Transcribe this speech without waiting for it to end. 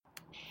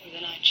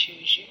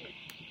choose you.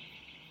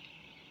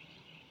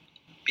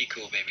 Be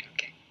cool, baby.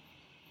 Okay.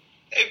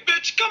 Hey,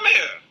 bitch, come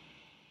here.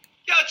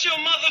 Got your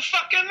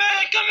motherfucking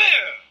man. Come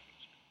here.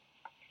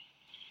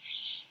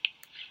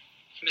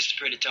 Mr.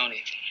 Pretty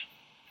Tony,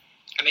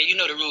 I mean, you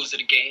know the rules of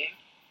the game.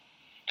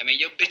 I mean,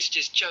 your bitch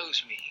just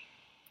chose me.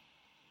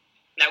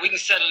 Now, we can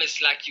settle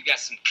this like you got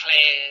some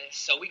class,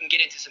 so we can get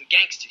into some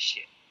gangster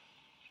shit.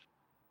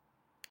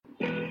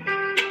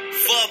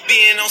 Fuck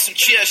being on some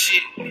chill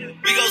shit. We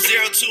go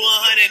 0 to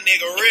 100,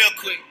 nigga, real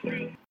quick.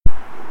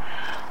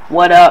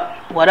 What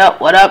up? What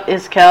up? What up?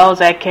 It's Kellz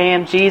at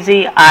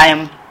OMG. I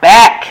am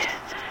back.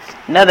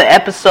 Another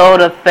episode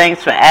of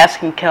Thanks for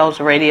Asking Kellz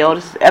Radio.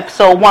 This is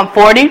episode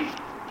 140.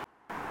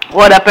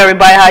 What up,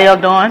 everybody? How y'all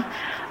doing?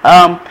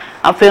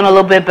 I'm feeling a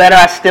little bit better.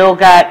 I still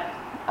got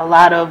a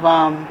lot of,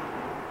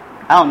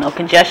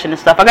 congestion and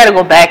stuff. I got to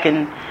go back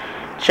and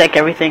check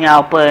everything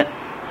out, but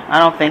I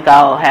don't think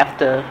I'll have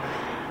to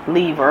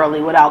leave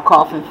early without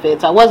coughing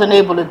fits. I wasn't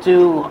able to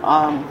do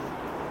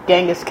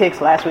Genghis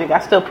Kicks last week. I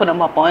still put them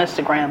up on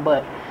Instagram,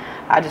 but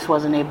I just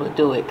wasn't able to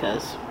do it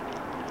because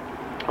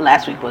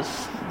last week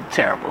was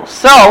terrible.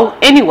 So,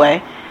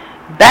 anyway,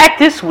 back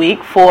this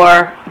week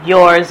for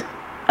yours...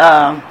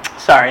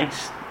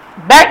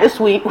 Back this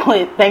week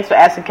with Thanks for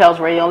Asking Kellz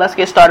Radio. Let's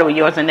get started with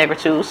yours and nigger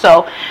too.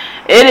 So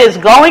it is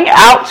going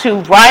out to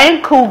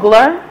Ryan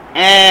Coogler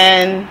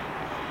and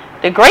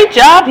the great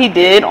job he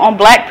did on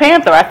Blek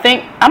Panther.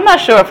 I'm not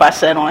sure if I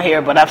said on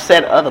here, but I've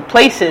said other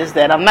places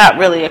that I'm not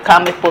really a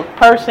comic book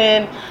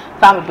person,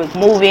 comic book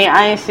movie.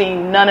 I ain't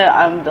seen none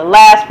of the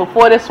last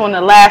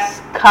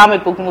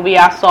comic book movie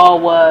I saw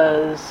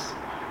was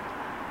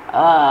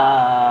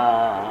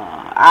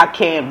I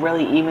can't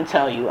really even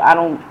tell you.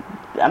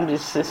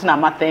 It's not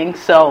my thing.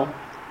 So,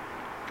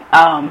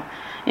 I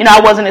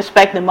wasn't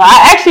expecting,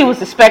 I actually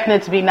was expecting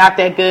it to be not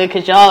that good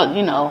because y'all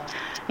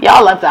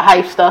love the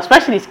hype stuff,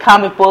 especially these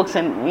comic books,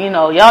 and,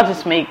 y'all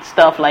just make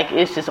stuff like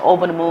it's just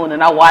over the moon,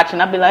 and I watch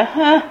and I'll be like,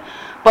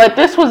 but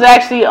this was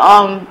actually,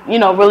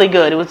 really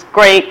good. It was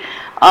great.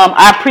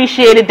 I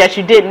appreciated that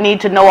you didn't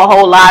need to know a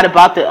whole lot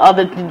about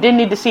you didn't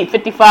need to see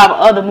 55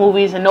 other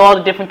movies and know all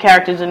the different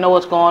characters and know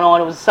what's going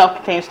on. It was a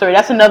self-contained story.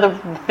 That's another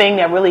thing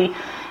that really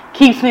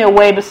keeps me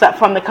away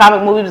from the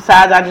comic movies.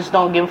 Besides, I just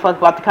don't give a fuck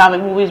about the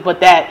comic movies, but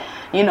that,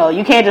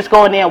 you can't just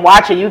go in there and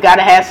watch it. You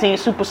gotta have seen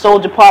Super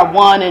Soldier Part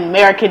 1 and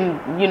American,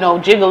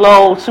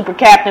 Gigolo, Super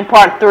Captain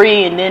Part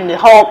 3, and then the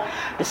Hulk,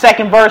 the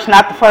second verse,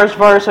 not the first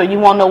verse, or you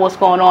won't know what's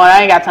going on.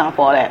 I ain't got time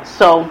for all that.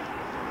 So,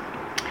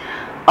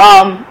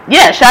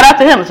 shout out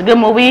to him. It's a good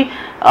movie.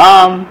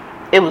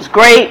 It was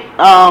great.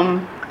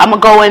 I'm gonna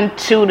go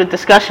into the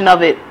discussion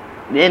of it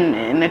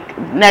in the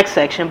next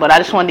section, but I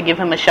just wanted to give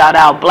him a shout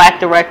out. Black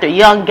director,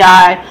 young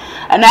guy,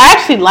 and I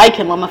actually like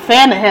him. I'm a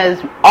fan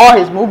of all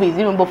his movies,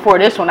 even before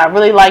this one. I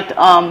really liked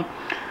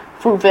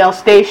Fruitvale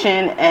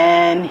Station,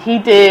 and he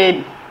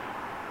did,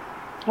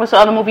 what's the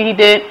other movie he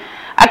did?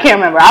 I can't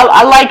remember.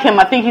 I like him.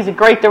 I think he's a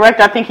great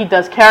director. I think he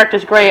does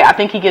characters great. I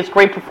think he gets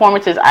great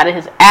performances out of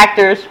his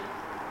actors.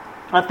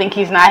 I think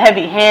he's not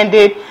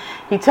heavy-handed.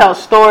 He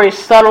tells stories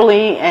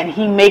subtly, and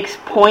he makes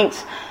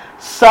points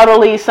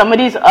subtly. Some of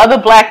these other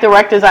black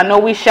directors, I know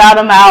we shout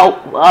them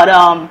out, but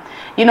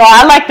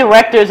I like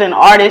directors and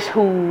artists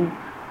who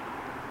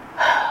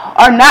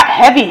are not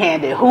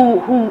heavy-handed,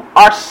 who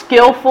are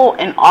skillful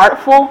and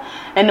artful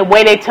in the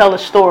way they tell a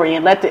story,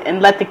 and let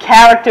the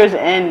characters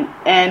and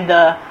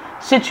the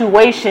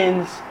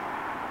situations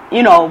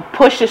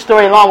push the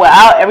story along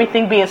without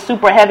everything being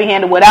super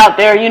heavy-handed, without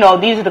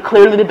these are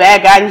clearly the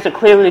bad guys, these are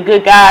clearly the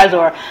good guys,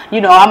 or,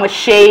 I'm a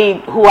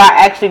shade who I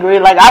actually agree.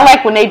 Like, I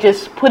like when they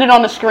just put it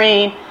on the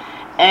screen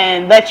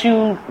and let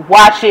you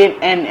watch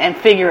it and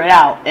figure it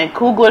out. And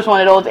Coogler's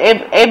one of those.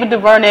 Ava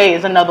DuVernay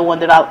is another one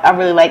that I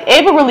really like.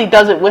 Ava really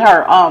does it with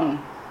her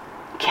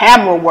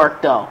camera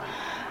work, though.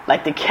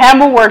 Like, the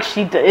camera work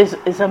she does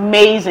is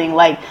amazing.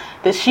 Like,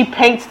 she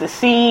paints the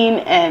scene,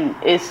 and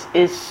it's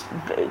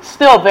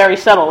still very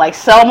subtle. Like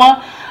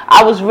Selma,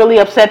 I was really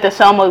upset that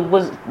Selma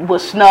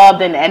was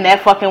snubbed, and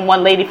that fucking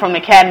one lady from the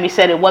Academy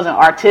said it wasn't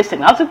artistic.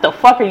 And I was like, the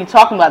fuck are you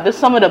talking about? There's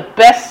some of the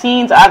best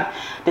scenes.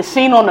 The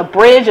scene on the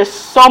bridge, there's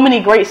so many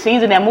great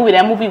scenes in that movie.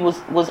 That movie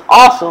was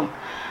awesome.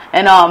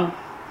 And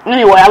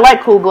anyway, I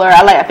like Coogler.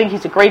 I think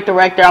he's a great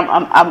director.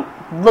 I'm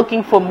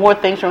looking for more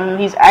things from him.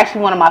 He's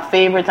actually one of my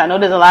favorites. I know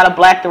there's a lot of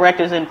black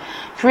directors and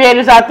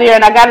creators out there,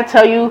 and I got to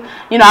tell you,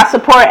 I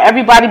support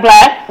everybody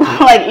black,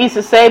 like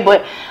Issa say,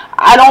 but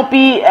I don't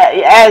be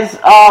as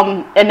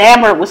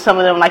enamored with some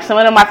of them. Like, some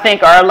of them I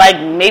think are like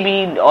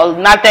maybe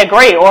not that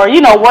great, or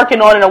working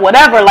on it or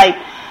whatever. Like,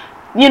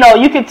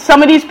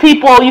 some of these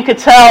people you could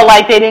tell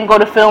like they didn't go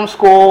to film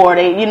school, or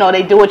they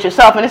they do it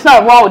yourself, and it's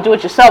not wrong with do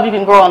it yourself. You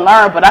can grow and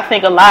learn, but I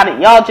think a lot of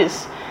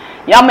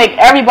y'all make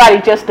everybody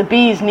just the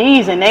bee's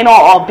knees, and they don't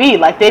all be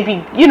like they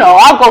be.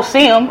 I'll go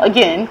see them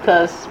again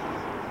because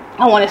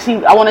I want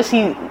to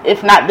see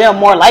if not them,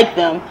 more like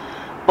them.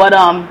 But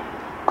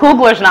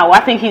Coogler's not. I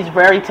think he's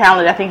very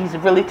talented. I think he's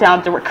really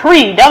talented.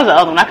 Creed, that was the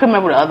other one. I couldn't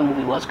remember what the other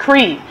movie was.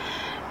 Creed.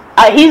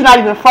 He's not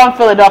even from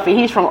Philadelphia.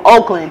 He's from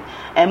Oakland.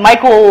 And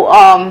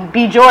Michael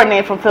B. Jordan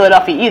ain't from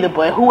Philadelphia either,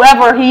 but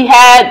whoever he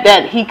had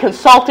that he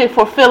consulted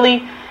for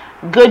Philly,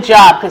 good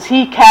job, because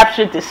he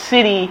captured the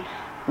city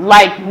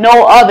like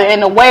no other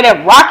in a way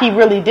that Rocky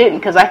really didn't.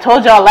 Because I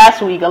told y'all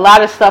last week, a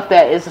lot of stuff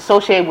that is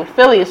associated with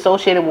Philly is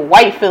associated with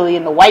white Philly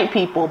and the white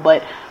people,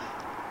 but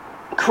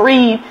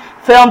Creed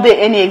filmed it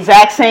in the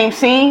exact same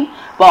scene,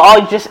 but all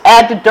you just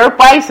add the dirt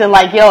bikes and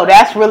like, yo,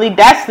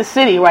 that's the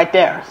city right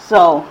there.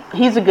 So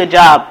he's a good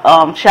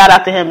job. Shout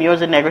out to him.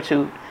 Yours a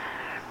negritude.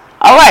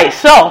 All right,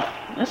 so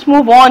let's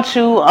move on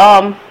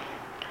to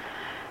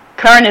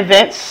current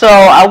events. So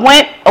I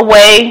went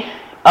away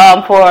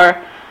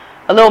for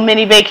a little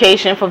mini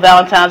vacation for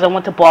Valentine's. I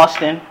went to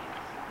Boston,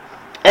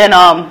 and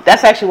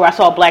that's actually where I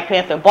saw Blek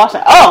Panta.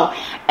 Boston. Oh,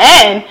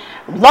 and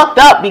lucked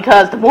up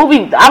because the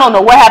movie, I don't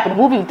know what happened.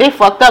 The movie, they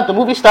fucked up. The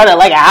movie started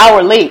like an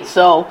hour late,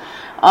 so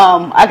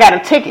I got a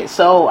ticket.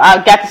 So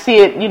I got to see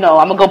it. You know,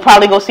 I'm gonna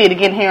probably go see it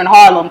again here in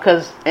Harlem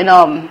because in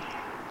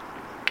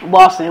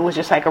Boston it was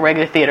just like a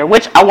regular theater,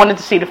 which I wanted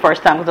to see the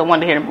first time because I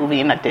wanted to hear the movie,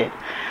 and I did.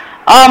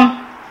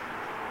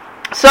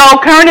 So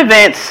current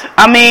events.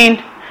 I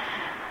mean,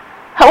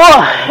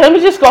 well, let me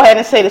just go ahead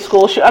and say the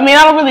school shoot. I mean,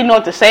 I don't really know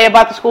what to say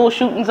about the school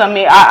shootings. I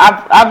mean,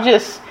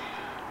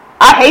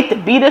 I hate to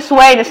be this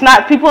way. It's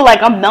not people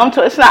like I'm numb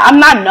to it. I'm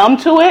not numb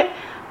to it,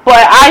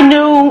 but I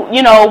knew,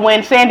 you know,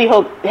 when Sandy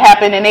Hook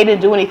happened and they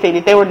didn't do anything,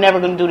 that they were never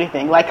going to do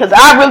anything. Like, because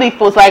I really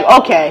was like,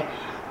 okay,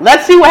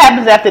 let's see what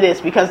happens after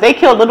this, because they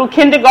killed little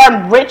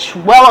kindergarten rich.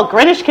 Well,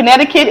 Greenwich,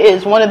 Connecticut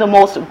is one of the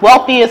most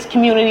wealthiest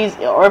communities,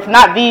 or if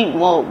not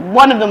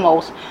one of the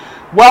most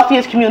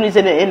wealthiest communities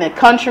in the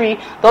country.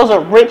 Those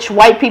are rich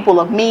white people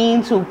of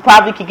means who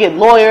probably could get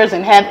lawyers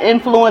and have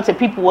influence, and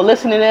people will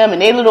listen to them,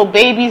 and their little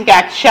babies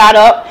got shot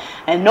up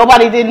and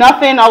nobody did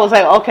nothing. I was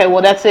like, okay,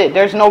 well, that's it.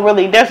 There's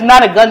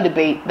not a gun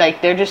debate.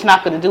 Like, they're just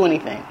not going to do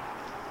anything.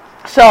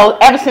 So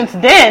ever since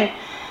then,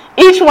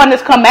 each one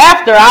that's come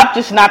after, I've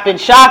just not been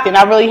shocked, and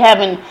I really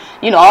haven't,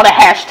 you know, all the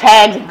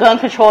hashtags and gun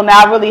control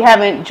now, I really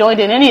haven't joined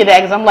in any of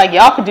that, because I'm like,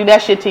 y'all could do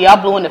that shit till y'all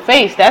blue in the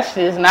face. That's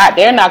just not,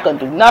 they're not going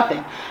to do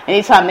nothing.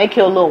 Anytime they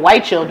kill little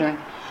white children,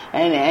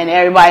 and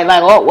everybody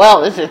like, oh,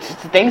 well,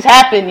 things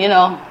happen, you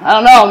know, I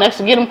don't know,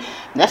 let's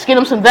get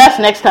them some vests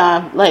next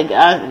time. Like,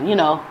 you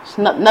know,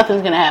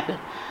 nothing's going to happen.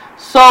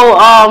 So,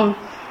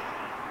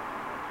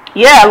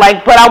 yeah,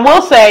 like, but I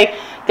will say,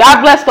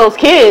 God bless those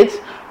kids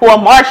who are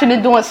marching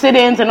and doing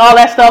sit-ins and all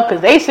that stuff,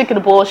 because they sick of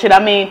the bullshit. I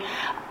mean,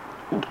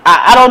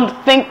 I don't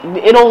think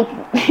it'll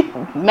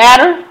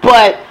matter,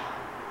 but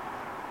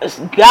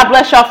God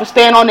bless y'all for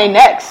staying on their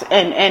necks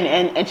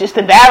and just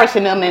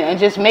embarrassing them and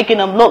just making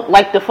them look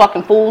like the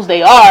fucking fools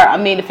they are. I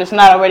mean, if it's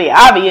not already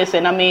obvious.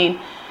 And I mean,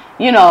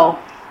 you know,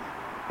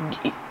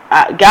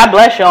 God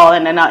bless y'all.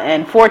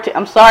 And 14,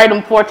 I'm sorry,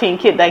 them 14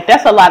 kids, like,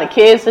 that's a lot of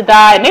kids to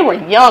die, and they were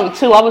young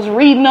too. I was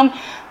reading them,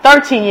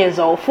 13 years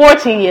old,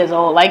 14 years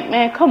old. Like,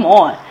 man, come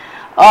on.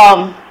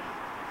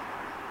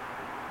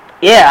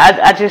 Yeah,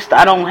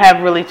 I don't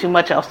have really too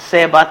much else to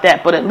say about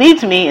that. But it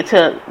leads me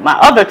into my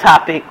other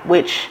topic,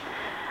 which,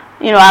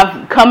 you know,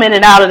 I've come in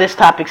and out of this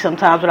topic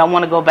sometimes, but I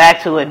want to go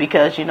back to it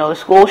because, you know, the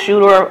school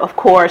shooter, of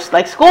course,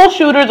 like, school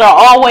shooters are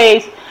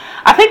always,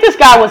 I think this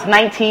guy was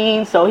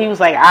 19, so he was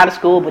like out of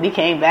school, but he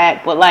came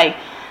back. But like,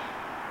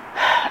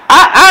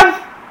 I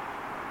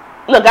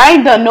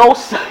ain't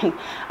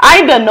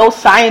done no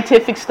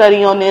scientific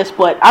study on this,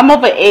 but I'm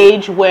of an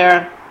age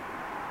where,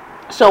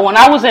 so when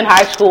I was in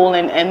high school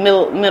and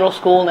middle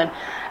school and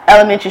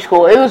elementary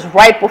school, it was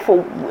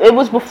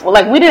before,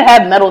 like, we didn't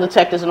have metal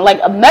detectors, and like,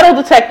 a metal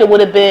detector would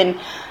have been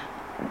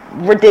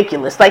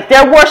ridiculous. Like,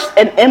 there were,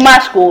 in my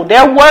school,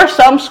 there were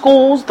some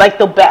schools,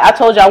 like I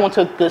told you I went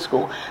to a good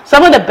school.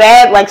 Some of the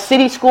bad, like,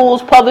 city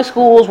schools, public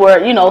schools,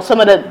 where, you know, some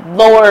of the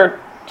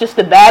lower, just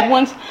the bad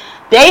ones,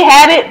 they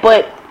had it,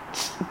 but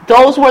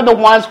those were the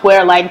ones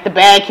where, like, the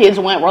bad kids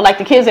went, where, like,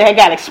 the kids that had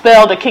got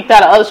expelled or kicked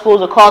out of other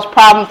schools or caused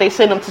problems, they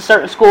sent them to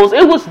certain schools.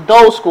 It was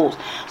those schools.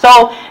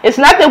 So it's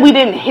not that we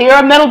didn't hear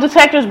of metal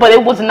detectors, but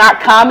it was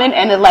not common.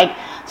 And it, like,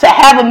 to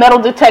have a metal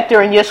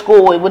detector in your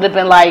school, it would have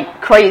been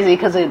like crazy,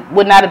 because it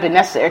would not have been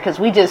necessary, because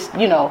we just,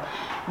 you know,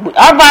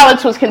 our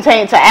violence was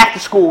contained to after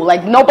school.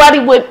 Like, nobody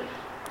would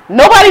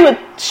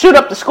shoot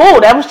up the school.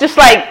 That was just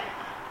like,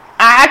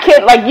 I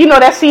can't, like, you know,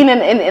 that scene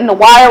in The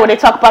Wire where they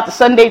talk about the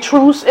Sunday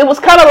truce. It was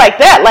kind of like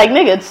that. Like,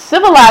 niggas,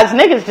 civilized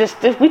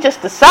niggas, we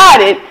just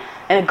decided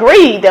and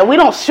agreed that we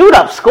don't shoot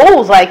up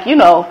schools. Like, you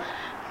know,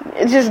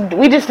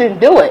 we just didn't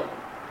do it.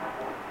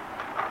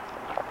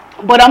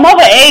 But I'm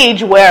of an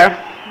age where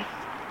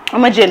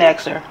I'm a Gen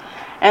Xer,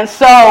 and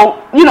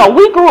so, you know,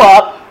 we grew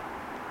up.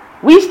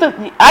 I'm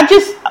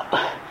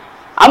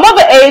of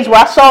an age where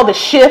I saw the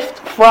shift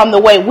from the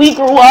way we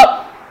grew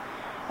up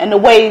and the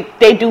way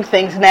they do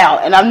things now.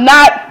 And I'm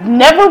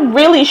never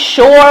really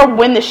sure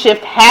when the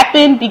shift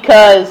happened,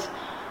 because,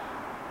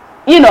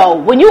 you know,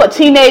 when you're a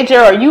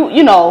teenager or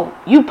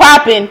you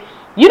popping,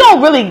 you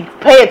don't really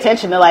pay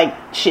attention to, like,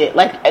 shit.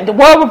 Like, the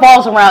world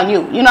revolves around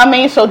you. You know what I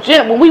mean? So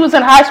when we was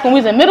in high school, when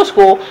we was in middle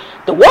school,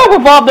 the world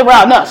revolved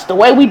around us, the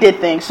way we did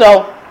things.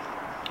 So,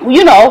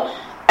 you know,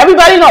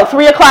 everybody know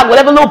 3 o'clock,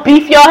 whatever little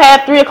beef y'all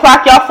had, 3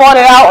 o'clock y'all fought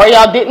it out or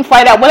y'all didn't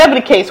fight out, whatever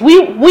the case.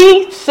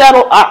 We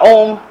settled our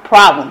own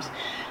problems.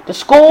 The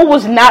school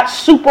was not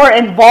super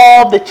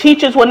involved. The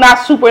teachers were not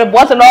super. It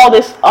wasn't all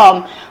this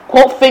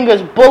quote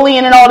fingers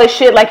bullying and all this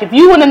shit. Like if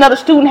you and another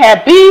student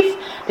had beef,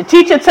 the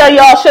teacher tell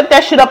y'all shut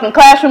that shit up in the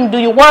classroom and do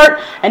your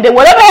work, and then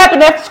whatever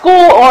happened at school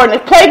or in the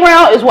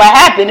playground is what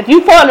happened. If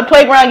you fall in the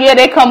playground, yeah,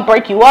 they come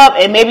break you up,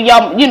 and maybe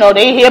y'all,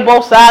 they hear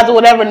both sides or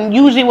whatever, and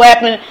usually what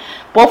happened,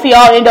 both of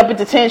y'all end up in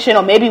detention,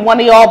 or maybe one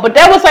of y'all, but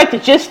that was like the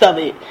gist of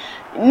it.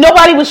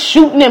 Nobody was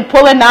shooting and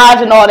pulling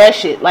knives and all that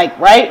shit, like,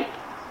 right?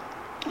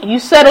 You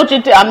settled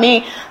your,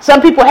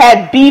 some people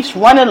had beefs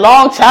running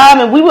long time,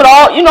 and we would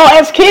all,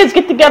 as kids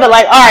get together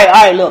like, all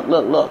right,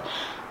 look.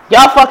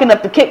 Y'all fucking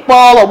up the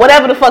kickball or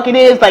whatever the fuck it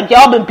is. Like,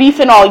 y'all been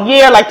beefing all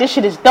year. Like, this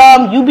shit is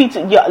dumb.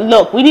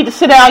 Look, we need to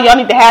sit down. Y'all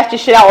need to hash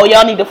this shit out, or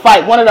y'all need to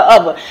fight, one or the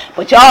other.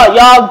 But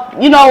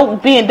y'all,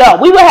 being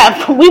dumb. We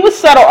would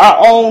settle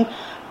our own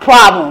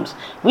problems.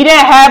 We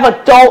didn't have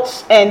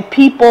adults and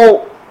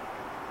people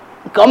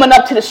coming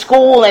up to the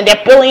school and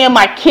they're bullying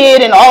my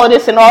kid and all of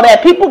this and all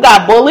that. People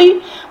got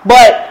bullied,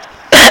 but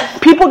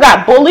people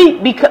got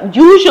bullied because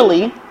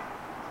usually,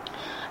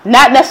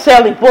 not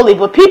necessarily bullied,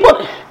 but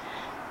people...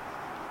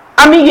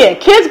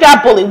 kids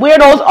got bullied.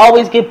 Weirdos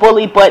always get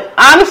bullied, but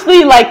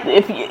honestly, like,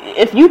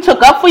 if you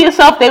took up for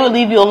yourself, they would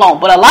leave you alone.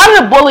 But a lot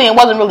of the bullying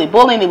wasn't really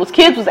bullying. It was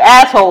kids was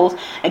assholes,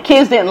 and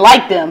kids didn't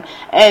like them,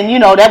 and,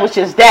 that was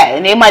just that.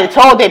 And they might have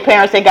told their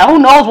parents, who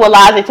knows what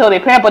lies they told their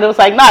parents, but it was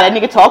like, nah, that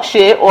nigga talk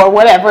shit, or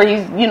whatever.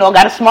 He's,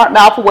 got a smart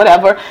mouth or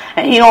whatever,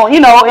 and he don't,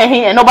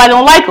 and nobody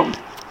don't like him.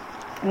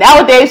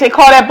 Nowadays, they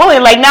call that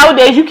bullying. Like,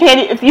 nowadays, you can't,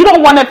 if you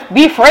don't want to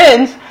be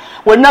friends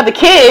with another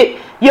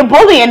kid, you're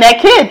bullying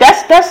that kid.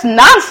 That's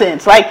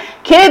nonsense. Like,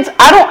 kids,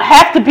 I don't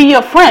have to be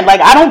your friend.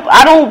 Like, I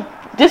don't,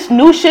 this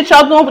new shit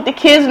y'all doing with the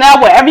kids now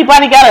where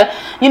everybody gotta,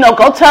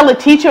 go tell the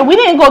teacher. We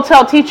didn't go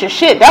tell teacher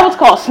shit. That was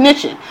called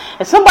snitching.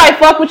 If somebody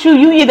fuck with you,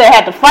 you either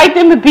had to fight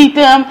them and beat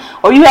them,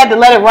 or you had to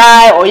let it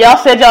ride, or y'all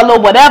said y'all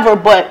little whatever.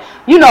 But,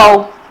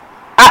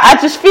 I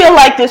just feel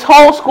like this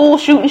whole school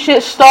shooting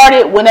shit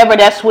started whenever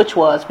that switch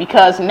was.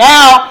 Because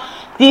now...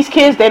 these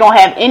kids, they don't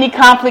have any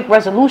conflict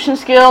resolution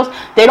skills.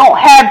 They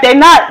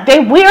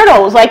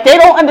weirdos. Like, they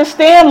don't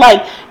understand,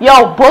 like,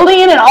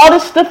 bullying and all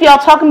this stuff y'all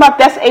talking about,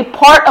 that's a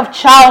part of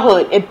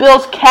childhood. It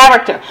builds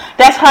character.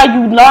 That's how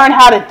you learn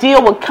how to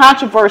deal with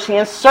controversy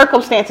and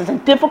circumstances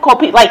and difficult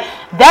people. Like,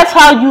 that's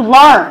how you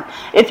learn.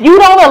 If you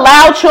don't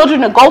allow children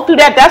to go through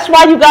that, that's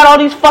why you got all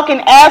these fucking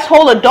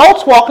asshole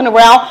adults walking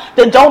around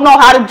that don't know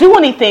how to do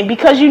anything,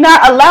 because you're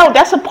not allowed.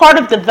 That's a part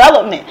of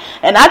development.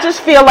 And I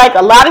just feel like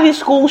a lot of these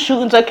school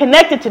shootings are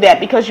connected to that,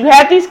 because you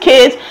have these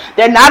kids,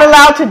 they're not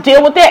allowed to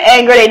deal with their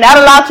anger, they're not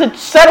allowed to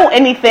settle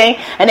anything,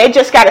 and they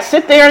just got to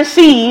sit there and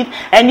seethe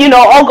and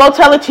go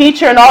tell a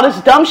teacher and all this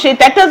dumb shit.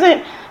 That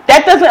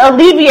doesn't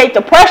alleviate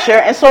the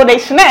pressure, and so they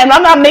snap. And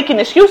I'm not making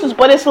excuses,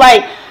 but it's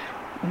like,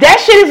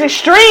 that shit is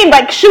extreme.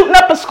 Like, shooting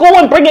up a school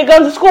and bringing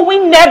guns to school, we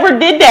never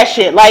did that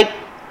shit. Like,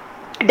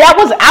 that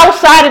was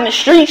outside in the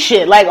street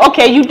shit. Like,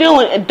 okay, you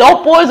doing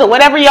adult boys or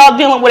whatever y'all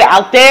dealing with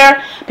out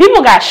there,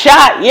 people got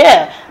shot,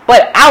 yeah.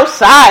 But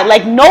outside,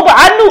 like, nobody,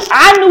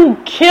 I knew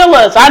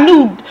killers, I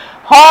knew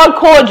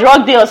hardcore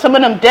drug dealers, some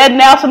of them dead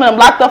now, some of them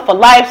locked up for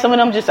life, some of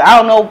them just, I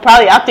don't know,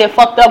 probably out there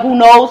fucked up, who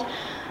knows,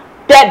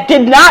 that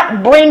did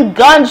not bring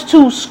guns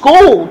to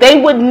school. They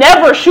would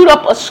never shoot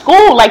up a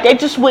school, like, they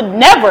just would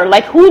never,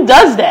 like, who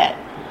does that?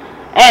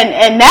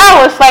 And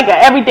now it's like an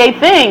everyday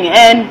thing,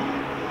 and,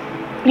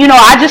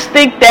 I just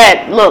think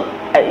that, look,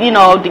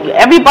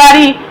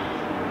 everybody...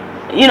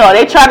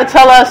 they try to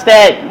tell us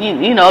that,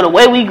 the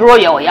way we grew,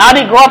 y'all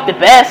didn't grow up the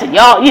best, and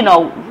y'all,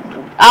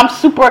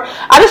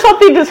 I just don't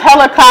think this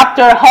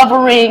helicopter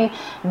hovering,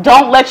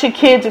 don't let your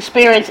kids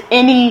experience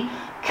any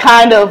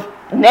kind of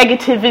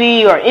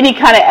negativity or any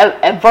kind of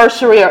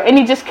adversary or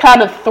any just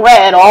kind of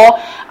threat at all.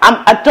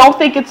 I don't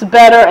think it's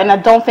better, and I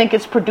don't think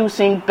it's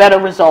producing better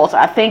results.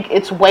 I think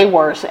it's way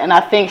worse, and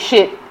I think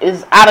shit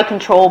is out of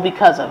control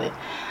because of it.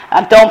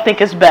 I don't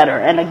think it's better.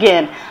 And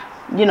again,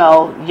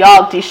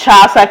 y'all, these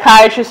child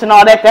psychiatrists and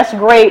all that, that's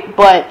great,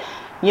 but,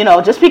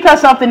 just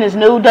because something is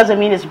new doesn't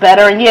mean it's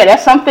better. And yeah,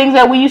 there's some things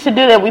that we used to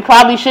do that we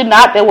probably should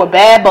not, that were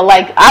bad, but,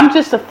 like, I'm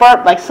just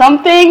like,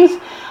 some things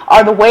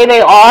are the way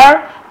they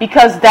are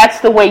because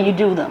that's the way you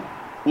do them,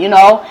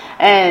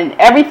 and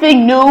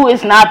everything new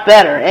is not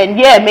better. And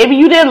yeah, maybe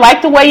you didn't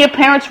like the way your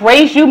parents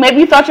raised you, maybe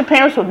you thought your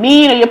parents were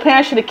mean, or your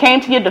parents should have came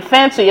to your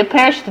defense, or your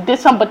parents should have did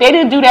something, but they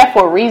didn't do that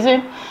for a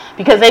reason.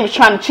 Because they was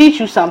trying to teach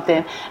you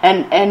something,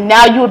 and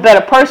now you're a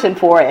better person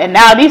for it. And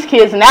now these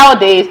kids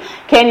nowadays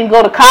can't even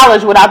go to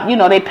college without,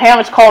 their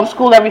parents call them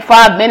school every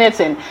 5 minutes,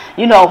 and,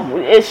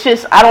 it's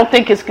just, I don't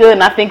think it's good,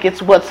 and I think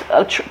it's what's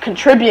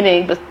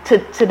contributing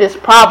to this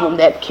problem,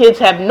 that kids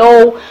have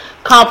no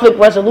conflict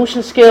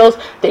resolution skills,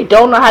 they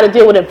don't know how to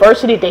deal with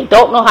adversity, they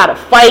don't know how to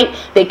fight,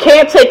 they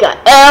can't take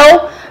a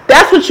L,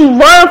 That's what you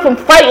learn from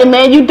fighting,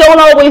 man. You don't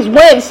always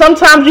win.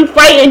 Sometimes you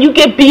fight and you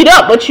get beat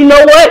up, but you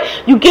know what?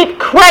 You get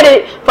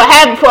credit for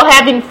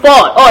having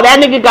fought. Oh, that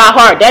nigga got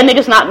hard. That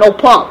nigga's not no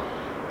punk.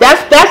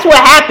 That's what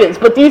happens.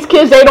 But these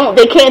kids,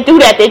 they can't do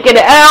that. They get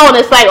an L, and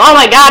it's like, oh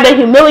my God, they're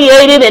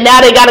humiliated, and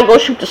now they gotta go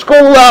shoot the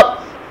school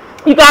up.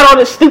 You got all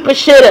this stupid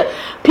shit of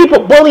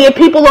people bullying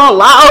people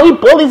online. Oh, he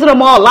bullies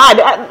them online.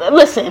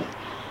 Listen,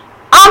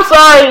 I'm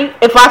sorry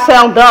if I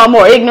sound dumb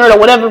or ignorant or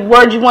whatever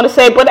word you want to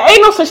say, but there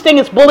ain't no such thing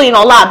as bullying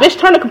online. Bitch,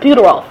 turn the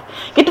computer off.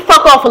 Get the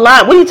fuck off the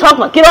line. What are you talking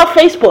about? Get off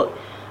Facebook.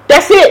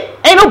 That's it.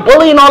 Ain't no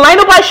bullying online.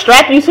 Ain't nobody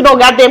strapping you to no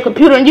goddamn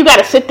computer and you got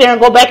to sit there and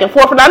go back and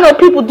forth. And I know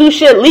people do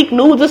shit, leak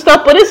nudes and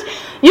stuff, but it's,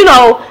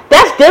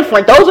 that's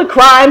different. Those are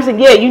crimes, and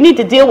yeah, you need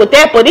to deal with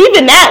that. But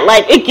even that,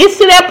 like, it gets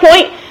to that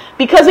point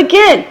because,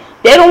 again,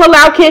 they don't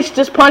allow kids to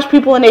just punch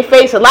people in their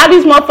face. A lot of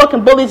these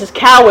motherfucking bullies is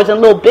cowards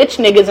and little bitch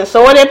niggas, and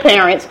so are their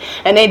parents.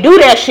 And they do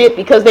that shit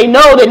because they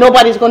know that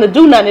nobody's going to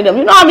do nothing to them.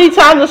 You know how many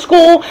times in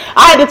school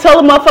I had to tell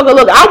a motherfucker,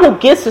 look, I will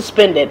get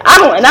suspended.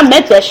 And I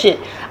meant that shit.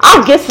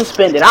 I'll get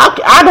suspended.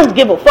 I don't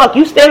give a fuck.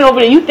 You standing over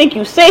there, you think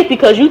you safe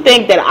because you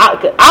think that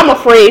I'm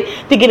afraid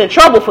to get in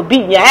trouble for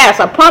beating your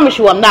ass. I promise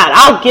you I'm not.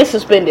 I'll get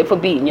suspended for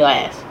beating your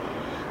ass.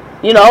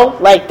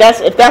 Like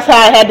if that's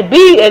how it had to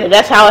be, and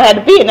that's how it had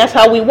to be, and that's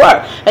how we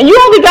were. And you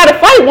only got to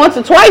fight once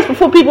or twice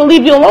before people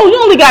leave you alone. You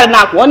only got to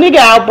knock one nigga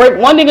out, break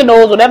one nigga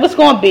nose, whatever it's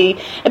going to be,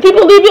 and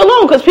people leave you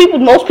alone because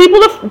most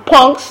people are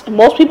punks.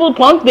 Most people are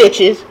punk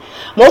bitches.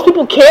 Most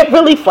people can't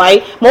really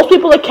fight. Most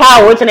people are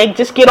cowards, and they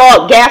just get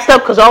all gassed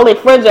up because all their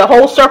friends are a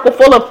whole circle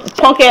full of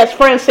punk-ass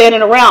friends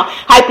standing around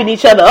hyping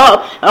each other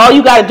up. And all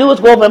you got to do is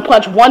go over and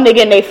punch one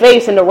nigga in their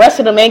face, and the rest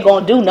of them ain't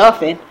going to do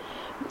nothing.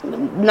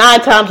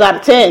 9 times out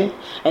of 10.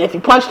 And if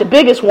you punch the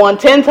biggest one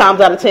 10 times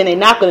out of 10, they're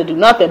not going to do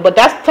nothing. But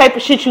that's the type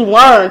of shit you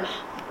learn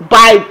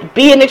by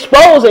being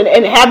exposed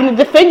and having to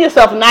defend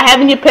yourself and not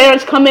having your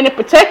parents come in and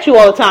protect you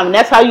all the time. And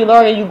that's how you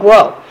learn and you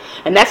grow.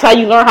 And that's how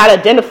you learn how to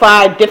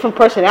identify different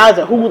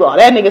personalities and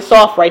that nigga's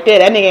soft right there.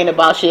 That nigga ain't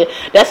about shit.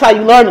 That's how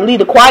you learn to leave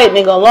the quiet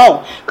nigga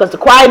alone. Because the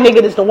quiet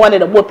nigga is the one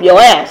that'll whoop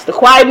your ass. The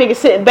quiet nigga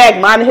sitting back,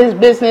 minding his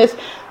business,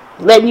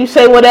 letting you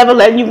say whatever,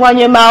 letting you run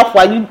your mouth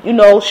while you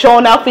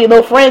showing out for your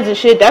little friends and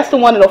shit. That's the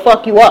one that'll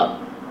fuck you up.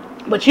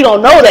 But you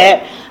don't know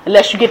that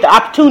unless you get the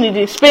opportunity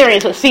to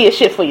experience or see a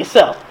shit for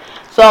yourself.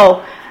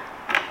 So,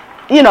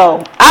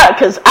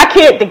 because I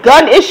can't, the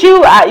gun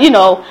issue,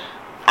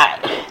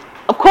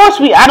 of course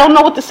I don't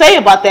know what to say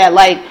about that.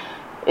 Like,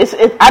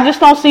 I just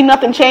don't see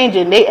nothing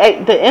changing. The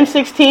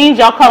M16s,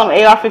 y'all call them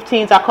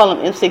AR-15s, I call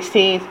them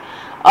M16s.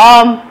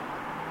 I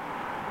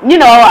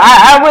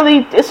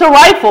really, it's a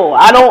rifle.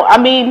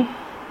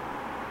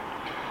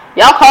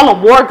 Y'all call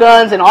them war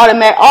guns and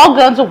automatic. All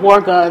guns are war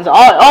guns.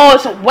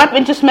 It's a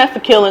weapon just meant for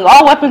killing.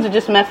 All weapons are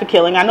just meant for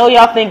killing. I know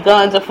y'all think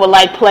guns are for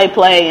like play,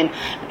 and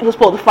people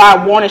supposed to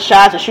fire warning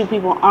shots and shoot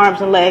people in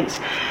arms and legs.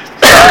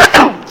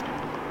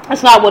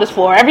 That's not what it's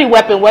for. Every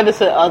weapon, whether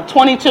it's a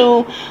 22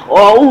 or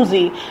a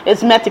Uzi,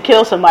 it's meant to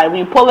kill somebody. When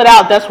you pull it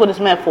out, that's what it's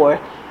meant for,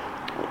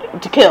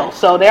 to kill.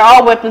 So they're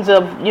all weapons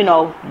of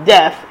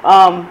death.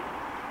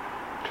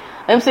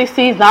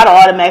 M16 is not an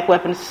automatic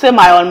weapon. It's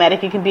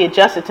semi-automatic. It can be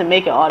adjusted to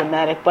make it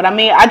automatic. But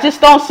I just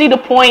don't see the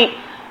point.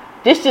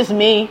 This is just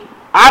me.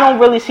 I don't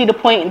really see the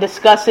point in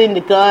discussing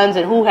the guns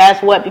and who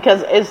has what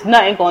because it's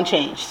nothing going to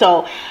change.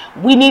 So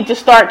we need to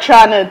start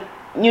trying to,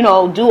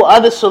 do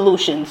other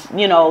solutions,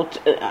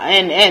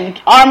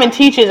 and arming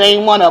teachers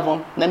ain't one of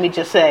them. Let me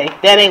just say.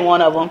 That ain't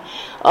one of them.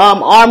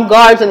 Armed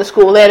guards in the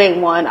school, that ain't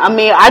one. I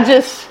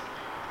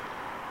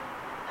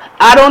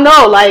don't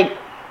know, like,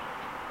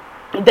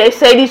 they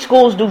say these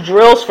schools do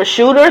drills for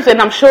shooters,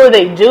 and I'm sure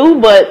they do,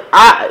 but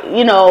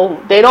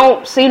they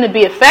don't seem to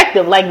be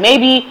effective. Like,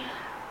 maybe,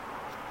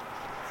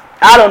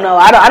 I don't know.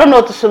 I don't know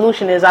what the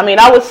solution is.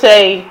 I would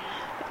say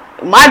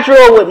my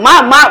drill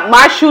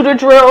my shooter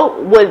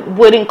drill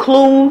would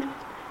include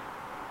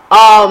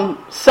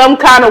some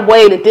kind of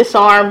way to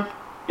disarm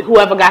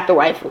whoever got the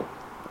rifle.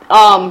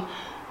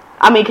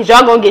 Because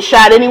y'all gonna get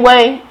shot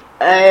anyway.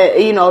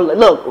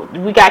 Look,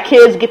 we got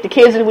kids, get the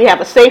kids in, we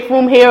have a safe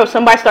room here. If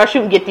somebody starts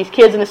shooting, get these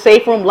kids in the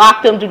safe room,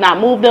 lock them, do not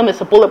move them.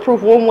 It's a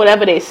bulletproof room,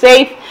 whatever, they're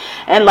safe.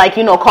 And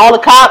call the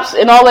cops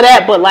and all of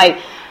that. But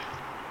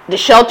the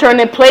sheltering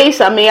in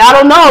place, I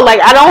don't know. Like,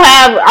 I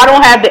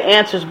don't have the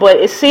answers, but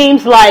it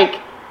seems like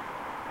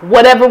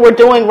whatever we're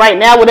doing right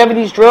now, whatever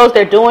these drills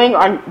they're doing,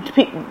 are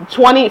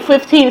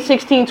 15,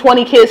 16,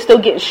 20 kids still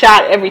getting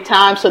shot every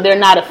time, so they're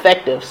not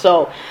effective.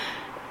 So,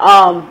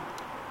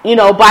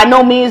 by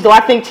no means do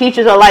I think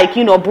teachers are like,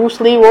 Bruce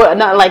Lee or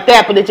nothing like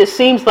that, but it just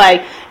seems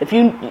like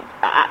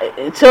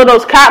until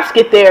those cops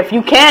get there, if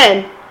you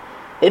can,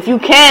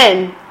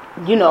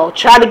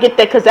 try to get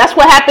that, because that's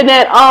what happened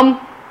at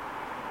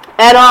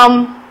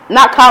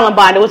not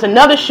Columbine. There was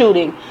another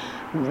shooting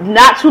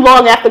not too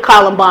long after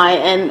Columbine,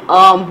 and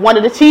one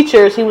of the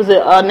teachers, he was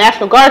a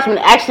National Guardsman,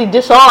 actually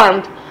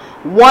disarmed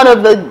one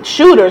of the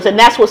shooters, and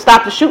that's what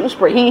stopped the shooting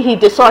spree. He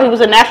disarmed. He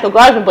was a National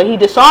Guardsman, but he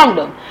disarmed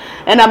them.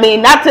 And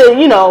not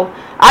to,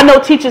 I know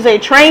teachers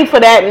ain't trained for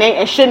that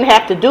and shouldn't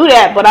have to do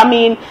that, but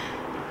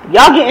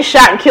y'all getting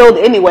shot and killed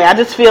anyway. I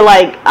just feel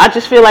like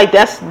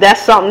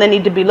that's something that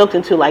need to be looked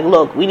into. Like,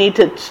 look, we need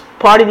to,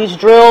 part of these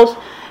drills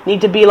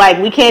need to be like,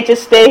 we can't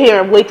just stay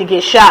here and wait to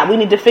get shot. We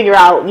need to figure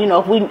out,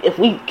 if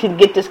we can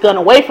get this gun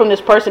away from this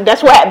person.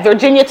 That's what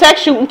Virginia Tech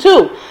shooting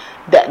too.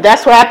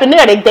 That's what happened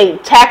there. They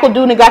tackled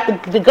dude and got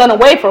the gun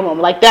away from him.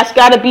 Like, that's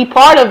got to be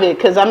part of it.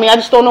 Because, I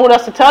just don't know what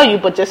else to tell you.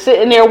 But just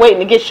sitting there waiting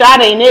to get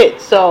shot ain't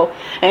it. So,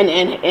 and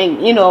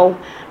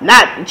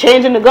not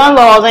changing the gun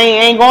laws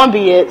ain't going to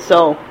be it.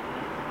 So,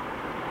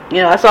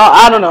 that's all.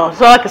 I don't know.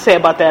 That's all I can say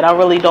about that. I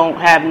really don't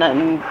have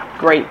nothing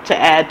great to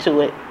add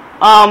to it.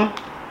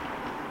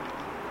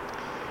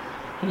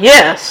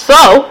 Yeah,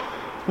 so,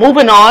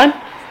 moving on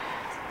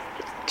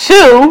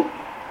to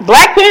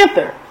Blek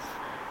Panta.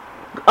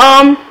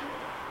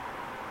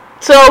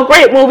 So,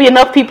 great movie.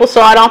 Enough people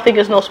saw it. I don't think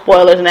there's no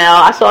spoilers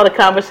now. I saw the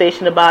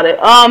conversation about it.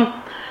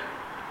 I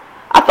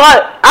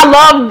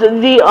loved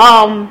the,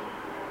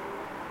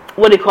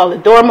 what do you call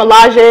it? Dora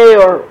Milaje,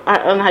 or I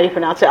don't know how you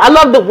pronounce it. I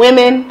love the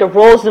women, the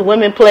roles the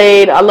women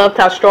played. I loved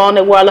how strong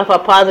they were. I loved how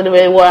positive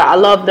they were. I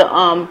loved the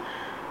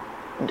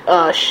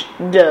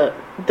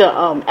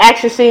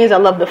action scenes. I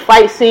love the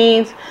fight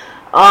scenes.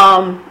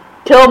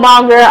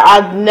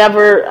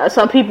 Killmonger,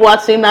 some people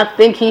I've seen not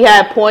think he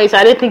had points.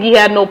 I didn't think he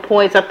had no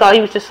points. I thought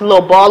he was just a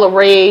little ball of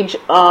rage.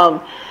 We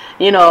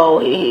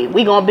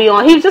gonna be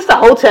on. He's just a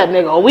hotep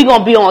nigga. We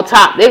gonna be on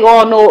top. They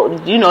gonna know.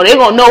 They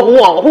gonna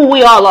know who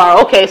we all are.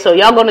 Okay, so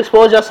y'all gonna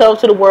expose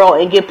yourselves to the world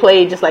and get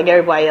played just like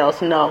everybody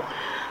else. No.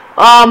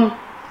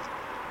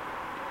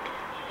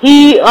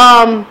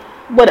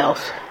 What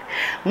else?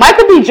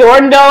 Michael B.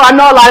 Jordan, though, I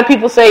know a lot of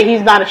people say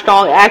he's not a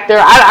strong actor.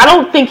 I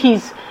don't think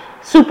he's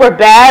super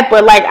bad,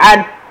 but like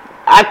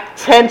I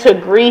tend to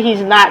agree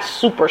he's not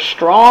super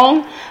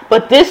strong.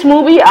 But this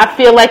movie, I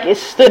feel like it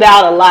stood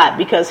out a lot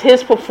because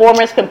his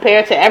performance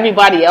compared to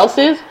everybody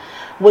else's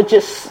was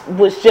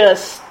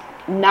just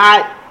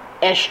not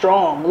as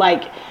strong.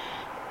 Like,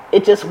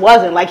 it just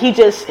wasn't. Like, he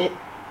just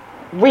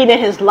reading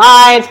his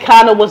lines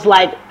kind of was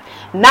like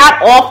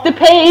not off the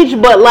page,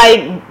 but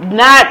like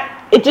not.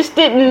 It just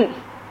didn't.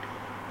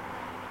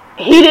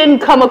 He didn't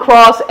come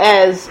across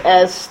as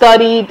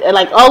studied, and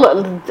like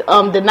all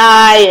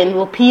Denai and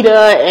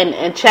Lupita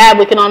and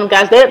Chadwick and all them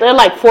guys. They're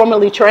like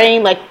formally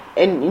trained, like,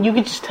 and you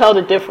could just tell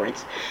the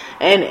difference.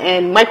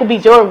 And Michael B.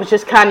 Jordan was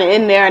just kind of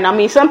in there.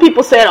 And some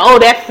people said, "Oh,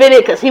 that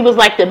fitted because he was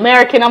like the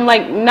American." I'm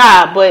like,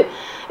 nah, but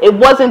it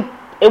wasn't.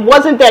 It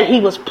wasn't that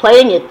he was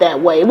playing it that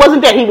way. It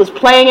wasn't that he was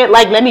playing it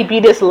like, let me be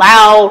this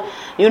loud,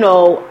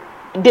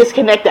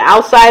 disconnect the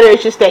outsider.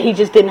 It's just that he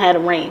just didn't have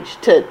the range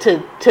to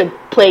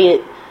play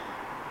it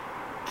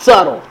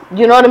subtle,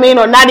 you know what I mean,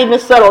 or not even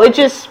subtle. It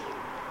just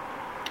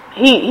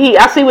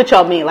I see what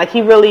y'all mean. Like,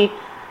 he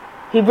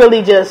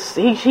just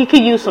he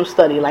could use some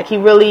study. Like,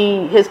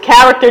 his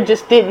character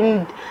just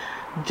didn't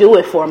do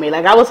it for me.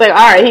 Like, I was like,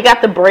 all right, he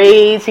got the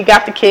braids, he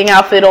got the king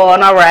outfit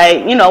on, all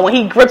right. When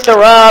he gripped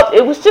her up,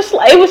 it was just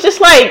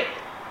like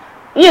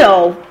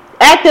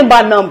acting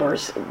by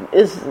numbers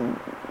is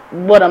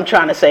what I'm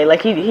trying to say.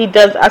 Like, he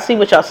does. I see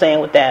what y'all saying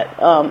with that.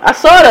 I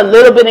saw it a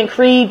little bit in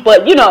Creed,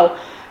 but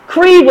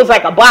Creed was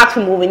like a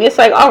boxing movie, and it's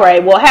like, all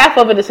right, well, half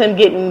of it is him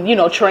getting,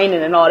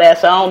 training and all that,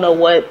 so I don't know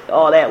what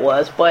all that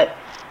was,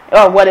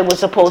 or what it was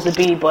supposed to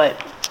be, but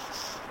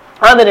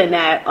other than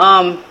that,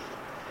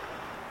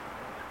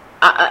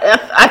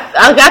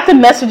 I got the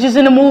messages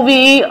in the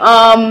movie.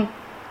 The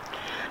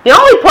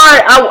only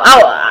part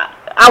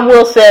I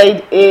will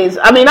say is,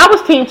 I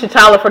was Team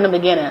T'Challa from the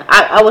beginning.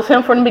 I was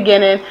him from the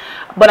beginning,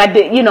 but I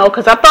did,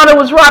 because I thought it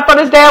was wrong. I thought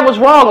his dad was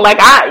wrong. Like,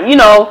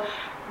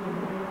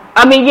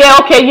 yeah,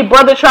 okay, your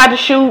brother tried to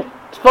shoot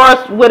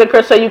Forrest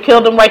Whitaker, so you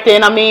killed him right there.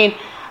 And I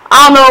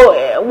don't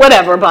know,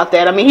 whatever about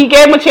that. He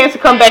gave him a chance to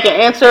come back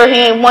and answer. He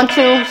didn't want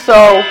to,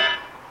 so,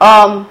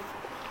 I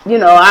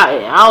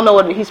don't know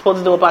what he's supposed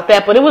to do about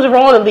that. But it was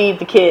wrong to leave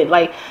the kid.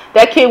 Like,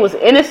 that kid was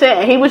innocent,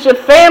 and he was your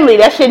family.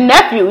 That's your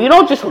nephew. You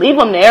don't just leave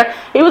him there.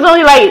 He was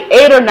only like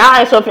 8 or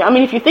 9, so if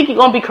you think he's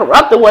going to be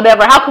corrupt or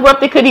whatever, how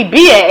corrupted could he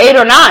be at 8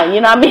 or 9?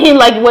 You know what I mean?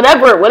 Like,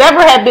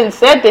 whatever had been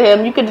said to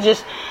him, you could have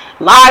just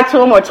lied to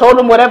him or told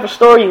him whatever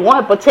story you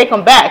want, but take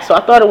him back. So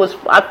I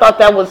thought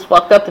that was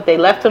fucked up that they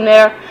left him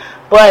there.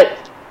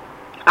 But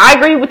I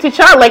agree with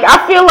T'Challa. Like,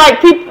 I feel like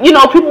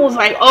people was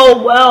like,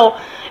 oh, well,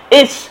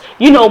 it's,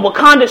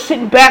 Wakanda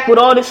sitting back with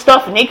all this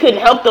stuff and they couldn't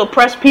help the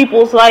oppressed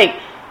peoples. Like,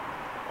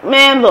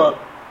 man, look,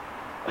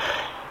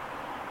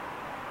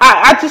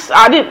 I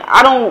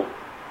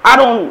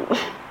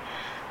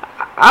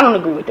don't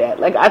agree with that.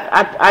 Like,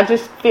 I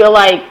just feel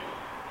like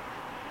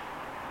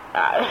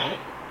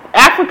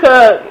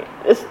Africa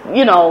is,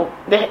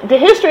 the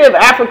history of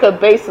Africa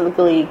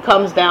basically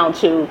comes down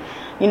to,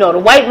 the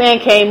white man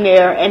came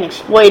there and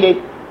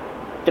exploited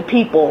the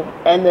people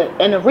and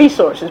the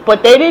resources,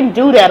 but they didn't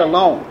do that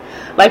alone.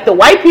 Like, the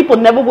white people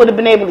never would have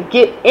been able to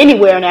get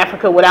anywhere in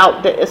Africa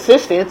without the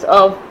assistance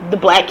of the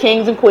black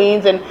kings and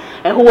queens and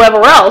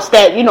whoever else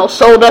that,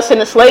 sold us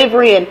into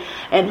slavery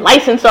and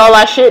licensed all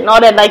our shit and all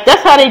that. Like,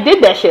 that's how they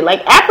did that shit.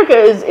 Like, Africa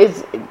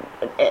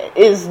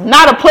is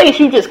not a place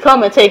you just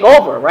come and take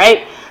over,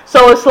 right?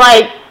 So it's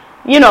like,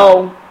 you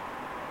know,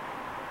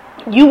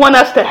 you want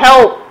us to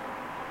help.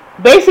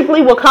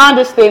 Basically,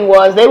 Wakanda's thing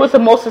was they was the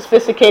most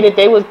sophisticated.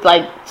 They was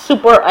like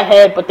super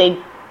ahead, but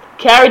they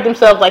carried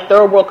themselves like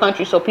third world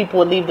countries, so people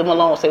would leave them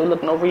alone. So they would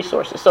look no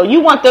resources. So you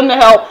want them to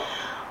help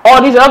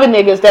all these other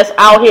niggas that's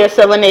out here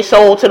selling their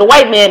soul to the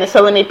white man and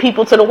selling their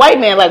people to the white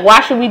man. Like,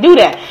 why should we do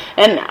that?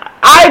 And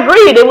I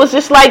agreed. It was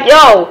just like,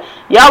 yo,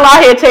 y'all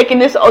out here taking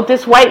this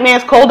white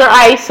man's colder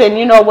ice, and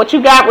you know what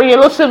you got with your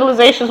little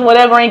civilizations,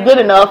 whatever, ain't good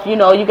enough. You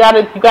know, you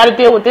gotta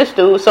deal with this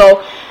dude.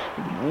 So,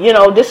 you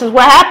know, this is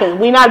what happens.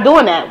 We not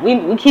doing that.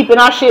 We keeping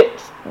our shit.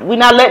 We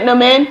not letting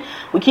them in.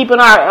 We keeping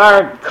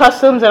our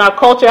customs and our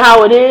culture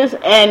how it is.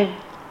 And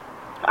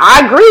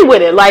I agree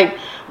with it. Like,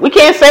 we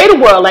can't say the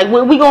world. Like,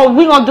 we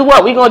gonna do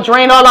what? We gonna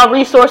drain all our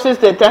resources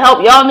to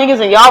help y'all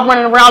niggas, and y'all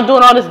running around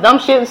doing all this dumb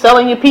shit and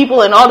selling your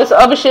people and all this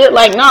other shit.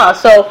 Like, nah.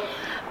 So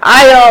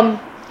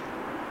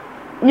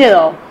you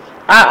know,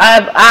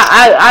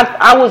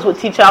 I was with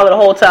T'Challa the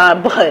whole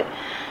time, but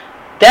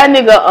that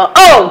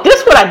nigga, this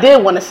is what I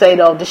did want to say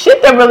though. The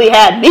shit that really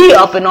had me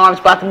up in arms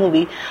about the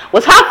movie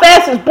was how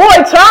fast his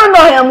boy turned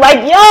on him. Like,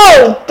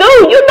 yo,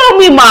 dude, you know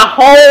me my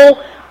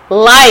whole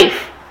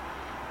life.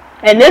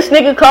 And this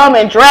nigga come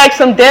and drag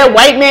some dead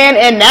white man,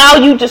 and now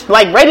you just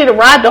like ready to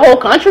ride the whole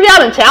country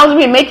out and challenge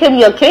me and make him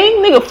your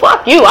king? Nigga,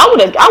 fuck you. I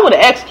would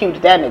have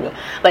executed that nigga.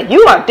 Like,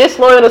 you are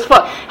disloyal as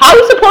fuck. How are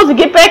we supposed to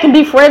get back and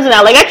be friends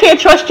now? Like, I can't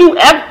trust you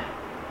ever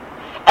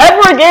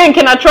again.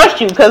 Can I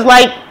trust you? Because,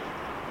 like,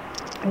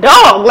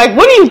 dog, like,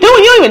 what are you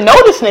doing? You don't even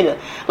know this nigga.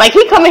 Like,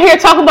 he coming here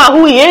talking about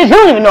who he is. You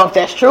don't even know if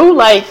that's true.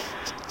 Like,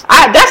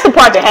 that's the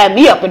part that had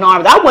me up in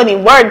arms. I wasn't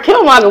even worried.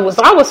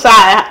 Killmonger I was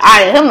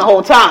side-eyeing him the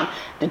whole time.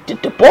 The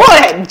boy,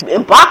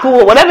 M'Baku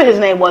or whatever his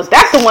name was,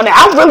 that's the one that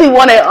I really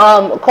wanted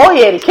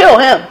Okoye to kill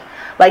him.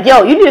 Like,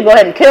 yo, you need to go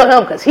ahead and kill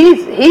him because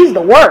he's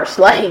the worst.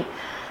 Like,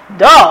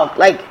 dog,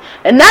 like,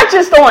 and not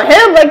just on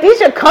him, like,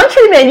 these your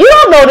countrymen. You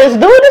don't know this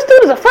dude. This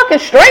dude is a fucking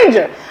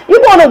stranger. You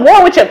going to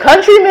war with your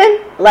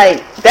countrymen?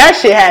 Like, that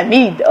shit had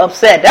me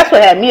upset. That's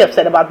what had me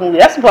upset about the movie.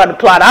 That's the part of the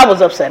plot I was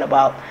upset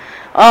about.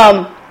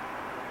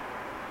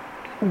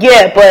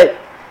 Yeah, but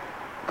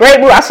great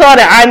movie. I saw it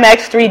in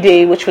IMAX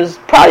 3D, which was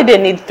probably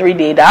didn't need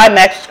 3D. The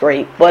IMAX was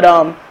great, but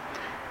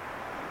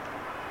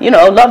you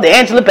know, loved it.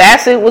 Angela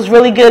Bassett was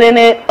really good in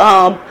it.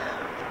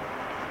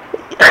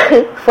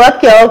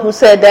 Fuck y'all who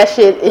said that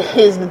shit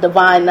is the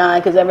Divine Nine,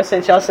 because ever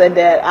since y'all said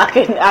that,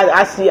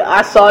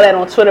 I saw that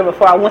on Twitter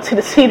before I went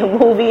to see the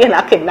movie, and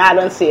I could not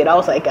unsee it. I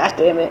was like, God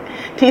damn it,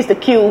 these the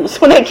cues.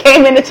 When they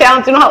came in the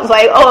challenge, I was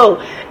like, oh,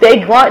 they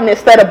grunting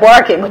instead of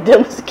barking, but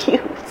them was the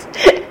cues.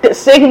 The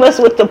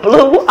Sigmas with the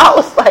blue, I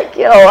was like,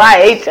 yo,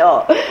 I hate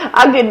y'all.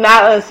 I could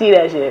not unsee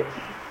that shit.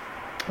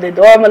 The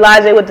Dora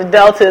Milaje with the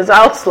deltas,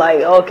 I was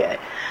like, okay.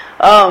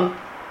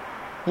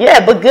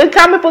 Yeah, but good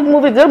comic book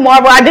movie, good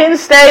Marvel. I didn't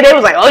stay. They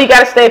was like, oh, you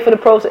got to stay for the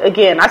pros.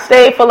 Again, I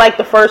stayed for like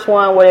the first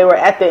one where they were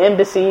at the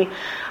embassy.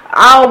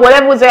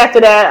 Whatever was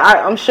after that,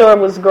 I'm sure it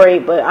was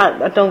great, but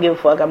I don't give a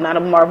fuck. I'm not a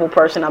Marvel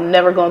person. I'm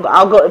never going to go.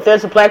 I'll go if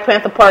there's a Black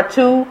Panther Part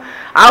 2,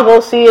 I'll go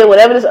see it.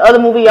 Whatever this other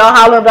movie y'all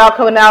hollering about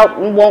coming out,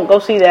 we won't go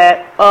see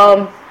that.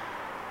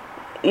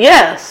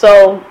 Yeah,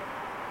 so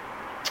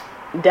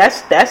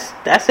that's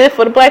it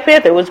for the Black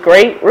Panther. It was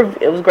great.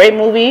 It was a great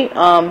movie.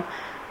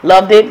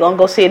 Loved it. Gonna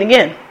go see it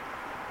again.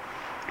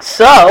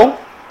 So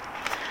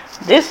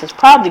this is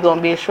probably going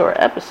to be a short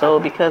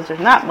episode because there's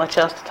not much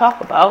else to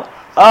talk about.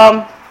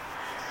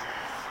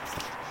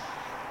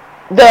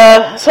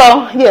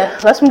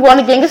 Let's move on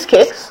to Genghis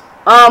Kicks.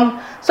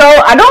 So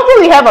I don't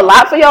really have a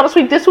lot for y'all this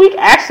week. This week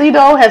actually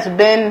though has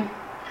been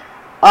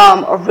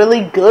a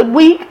really good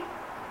week.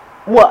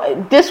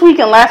 Well, this week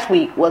and last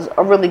week was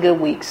a really good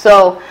week.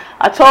 So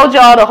I told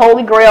y'all the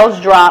Holy Grails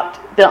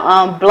dropped, the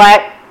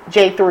Black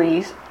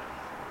J3s.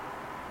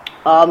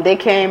 They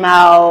came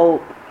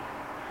out.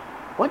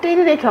 What day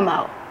did they come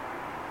out?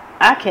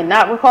 I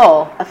cannot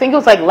recall. I think it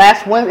was like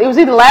last Wednesday. It was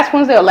either last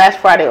Wednesday or last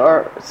Friday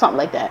or something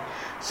like that.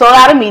 Sold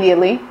out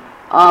immediately.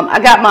 I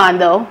got mine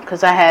though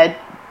because I had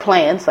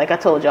plans. Like I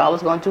told y'all, I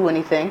was going to do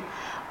anything.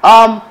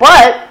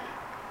 But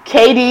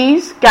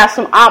KD's got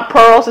some Aunt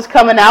Pearls is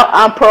coming out.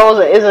 Aunt Pearls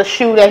is a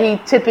shoe that he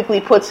typically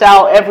puts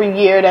out every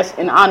year. That's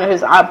in honor of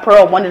his Aunt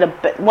Pearl. One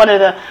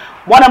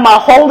of my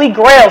holy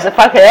grails, if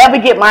I could ever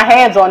get my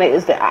hands on it,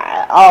 is the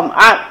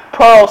Aunt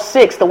Pearl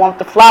 6, the one with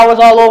the flowers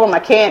all over them. I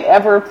can't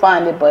ever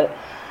find it, but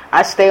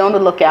I stay on the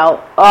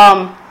lookout.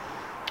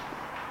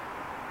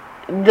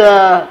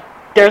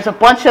 There's a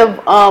bunch of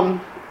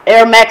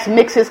Air Max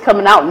mixes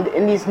coming out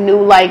in these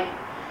new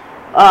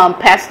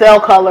pastel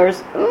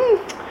colors.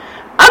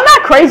 I'm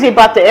not crazy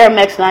about the Air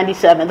Max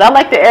 97s. I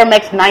like the Air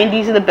Max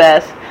 90s the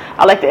best.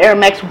 I like the Air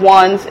Max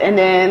 1s, and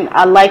then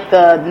I like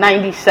the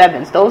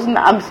 97s. The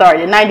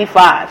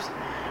 95s.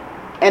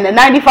 And the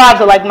 95s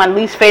are like my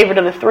least favorite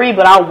of the three,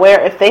 but I'll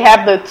wear, if they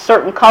have the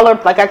certain color,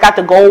 like I got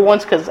the gold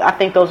ones because I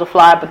think those are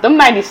fly, but them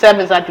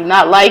 97s I do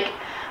not like.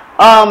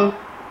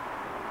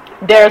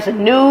 There's a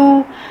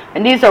new,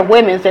 and these are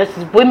women's, there's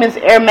this women's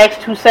Air Max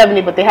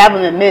 270, but they have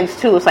them in men's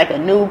too. It's like a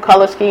new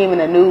color scheme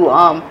and a new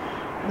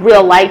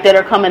real light that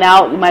are coming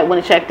out. You might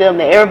want to check them.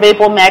 The Air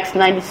Vapor Max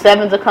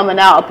 97s are coming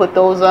out. I'll put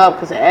those up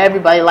because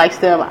everybody likes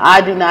them.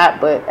 I do not,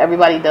 but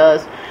everybody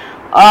does.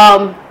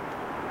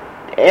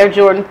 Air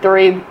Jordan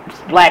 3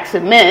 Black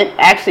Cement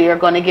actually are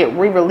going to get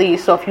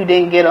re-released. So if you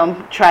didn't get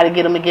them, try to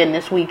get them again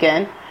this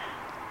weekend.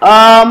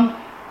 And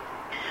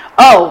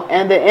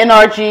the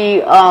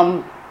NRG,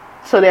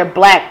 so they're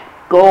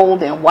black,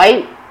 gold, and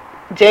white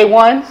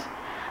J1s.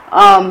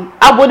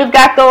 I would have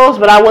got those,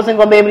 but I wasn't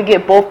going to be able to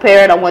get both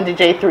paired. I wanted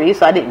the J3,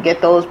 so I didn't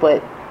get those,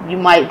 but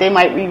they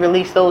might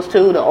re-release those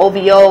too. The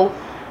OVO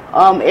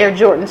Air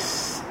Jordan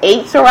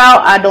 8s are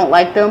out. I don't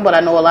like them, but I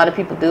know a lot of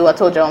people do. I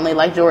told you I only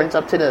like Jordans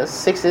up to the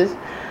 6s.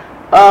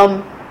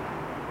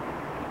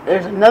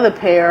 There's another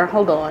pair.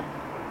 Hold on.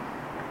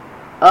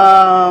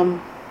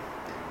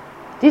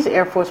 These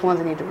Air Force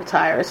Ones need to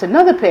retire. It's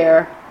another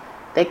pair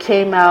that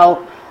came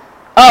out.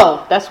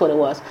 Oh, that's what it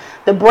was.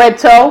 The Bread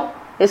Toe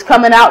is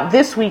coming out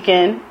this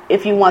weekend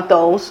if you want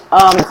those. So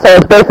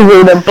it's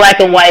basically the black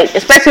and white,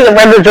 especially the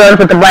regular Jordans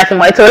with the black and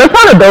white. So they're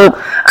kind of dope.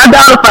 I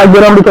doubt if I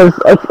get them because,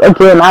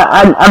 again,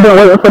 I've been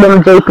waiting for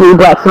them J3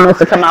 black cements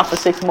to come out for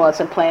 6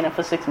 months and planning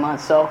for 6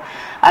 months. So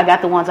I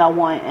got the ones I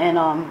want, and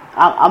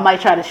I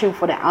might try to shoot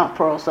for the Aunt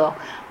Pro. So,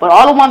 but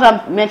all the ones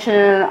I'm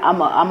mentioning, I'm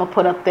gonna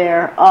put up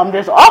there.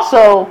 There's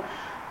also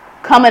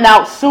coming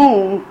out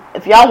soon,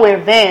 if y'all wear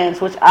Vans,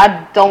 which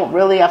I don't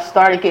really, I've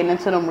started getting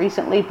into them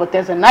recently, but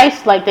there's a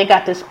nice, like, they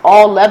got this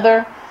all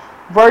leather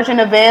version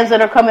of Vans that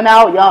are coming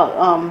out.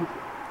 Y'all,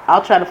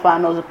 I'll try to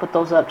find those and put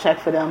those up, check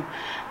for them.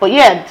 But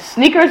yeah,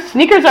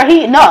 sneakers are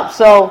heating up,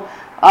 so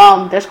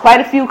there's quite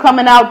a few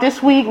coming out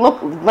this week.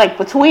 Look, like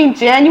between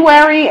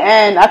January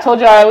and, I told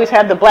you I always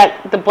have the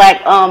black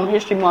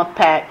History Month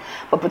pack,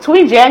 but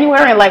between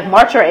January and like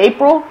March or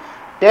April,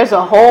 there's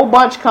a whole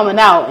bunch coming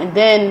out, and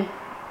then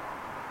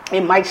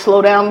it might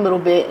slow down a little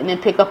bit and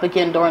then pick up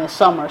again during the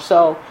summer.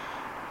 So,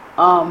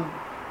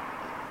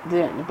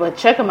 but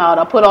check them out.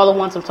 I'll put all the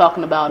ones I'm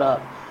talking about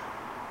up.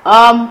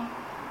 All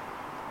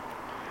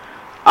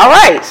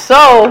right,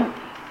 so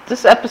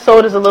this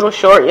episode is a little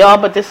short, y'all,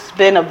 but this has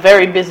been a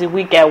very busy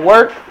week at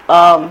work.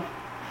 I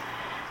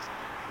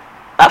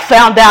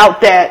found out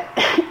that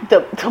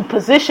the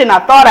position I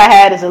thought I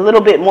had is a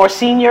little bit more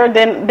senior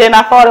than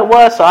I thought it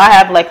was. So I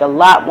have like a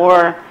lot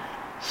more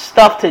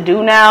stuff to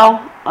do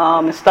now.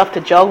 And stuff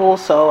to juggle,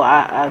 so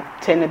I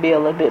tend to be a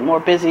little bit more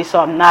busy, so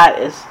I'm not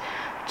as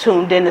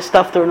tuned into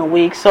stuff during the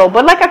week. So,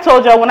 but like I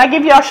told y'all, when I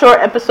give y'all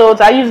short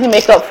episodes, I usually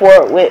make up for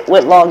it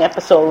with long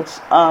episodes.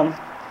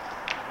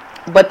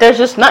 But there's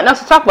just nothing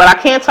else to talk about. I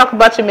can't talk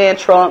about your man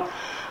Trump,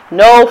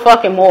 no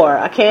fucking more.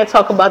 I can't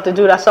talk about the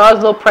dude. I saw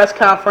his little press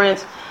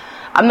conference.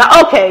 I'm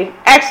not okay.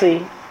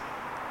 Actually,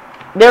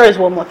 there is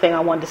one more thing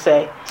I wanted to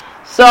say.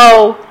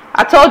 So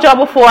I told y'all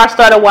before I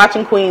started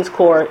watching Queen's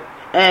Court.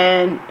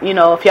 And, you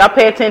know, if y'all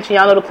pay attention,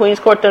 y'all know the Queen's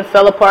Court done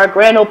fell apart.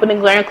 Grand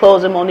opening, grand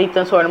closing, Monique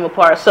done tore them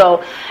apart.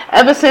 So,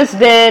 ever since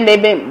then, they've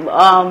been,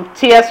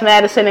 T.S.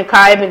 Madison and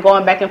Kai have been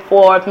going back and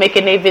forth,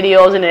 making their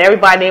videos, and then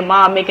everybody, their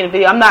mom, making a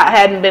video.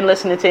 hadn't been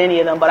listening to any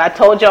of them, but I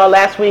told y'all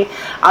last week,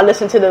 I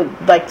listened to the,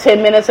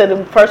 10 minutes of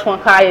the first one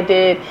Kaya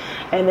did,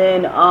 and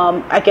then,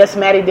 I guess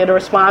Maddie did a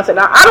response, and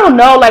I don't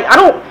know,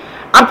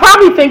 I'm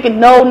probably thinking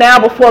no now.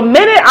 Before a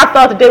minute, I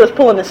thought that they was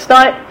pulling a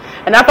stunt.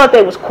 And I thought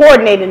they was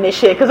coordinating this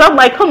shit. Because I'm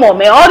like, come on,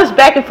 man. All this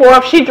back and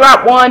forth. She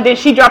dropped one, then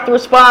she dropped the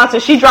response,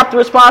 and she dropped the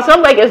response. And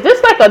I'm like, is this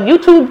like a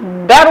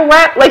YouTube battle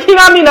rap? Like, you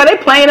know what I mean? Are they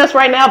playing us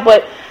right now?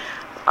 But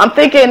I'm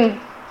thinking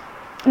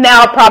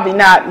now, probably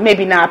not.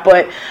 Maybe not.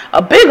 But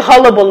a big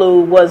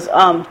hullabaloo was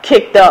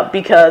kicked up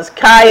because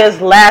Kaya's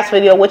last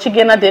video, which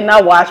again I did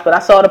not watch, but I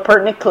saw the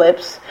pertinent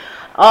clips,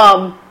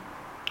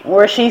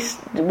 where she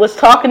was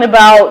talking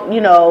about,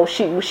 you know,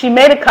 she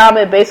made a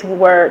comment basically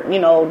where, you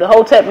know, the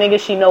Hotep nigga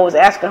she know was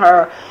asking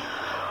her,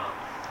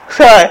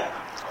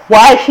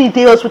 why she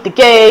deals with the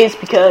gays,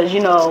 because, you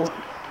know,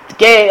 the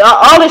gay,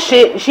 all this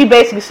shit. She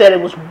basically said it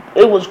was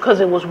because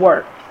it was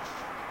work.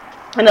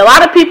 And a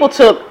lot of people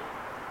took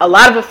a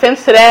lot of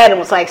offense to that and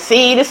was like,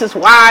 see, this is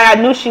why I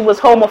knew she was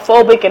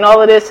homophobic and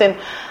all of this. And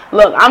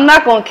look, I'm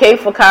not going to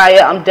cave for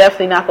Kaya. I'm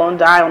definitely not going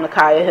to die on the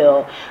Kaya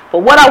Hill. But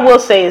what I will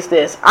say is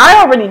this.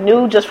 I already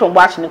knew just from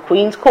watching the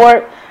Queen's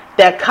Court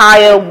that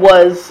Kaya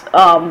was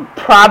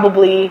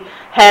probably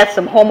had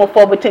some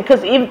homophobic thing.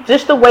 Because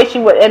just the way she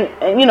would,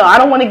 and, you know, I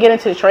don't want to get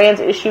into the trans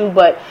issue,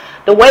 but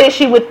the way that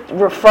she would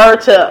refer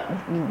to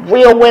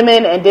real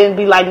women and then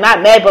be like,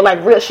 not mad, but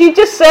like real. She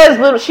just said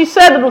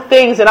little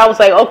things that I was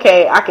like,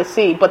 okay, I can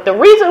see. But the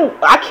reason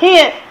why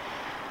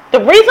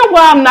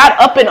I'm not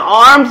up in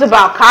arms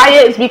about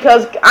Kaya is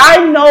because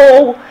I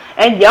know,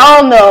 and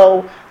y'all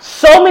know,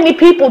 so many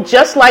people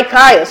just like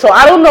Kaya. So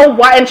I don't know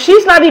why, and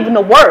she's not even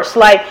the worst.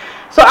 Like,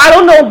 so I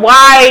don't know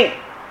why,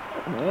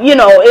 you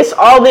know, it's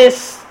all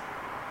this.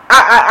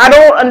 I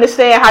don't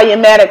understand how you're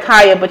mad at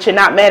Kaya, but you're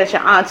not mad at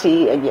your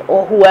auntie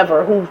or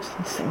whoever who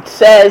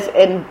says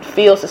and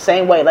feels the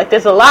same way. Like,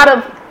 there's a lot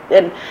of,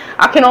 and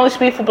I can only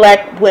speak for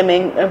black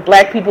women and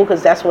black people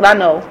because that's what I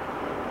know.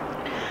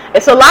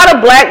 It's a lot of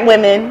black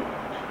women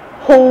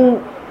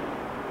who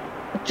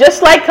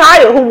just like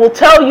Kaya, who will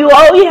tell you,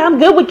 oh yeah, I'm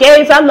good with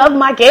gays, I love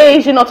my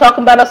gays,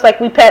 talking about us like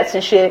we pets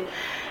and shit,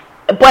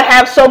 but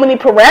have so many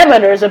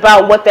parameters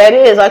about what that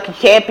is. Like, you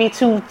can't be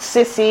too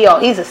sissy, or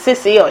he's a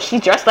sissy, or she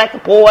dressed like a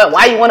boy,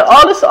 why you want to,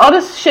 all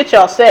this shit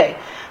y'all say.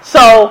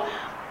 So,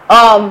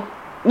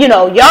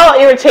 y'all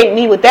irritate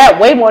me with that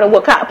way more than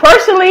what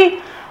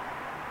personally,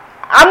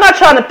 I'm not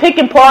trying to pick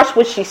and parse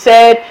what she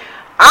said.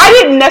 I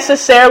didn't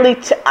necessarily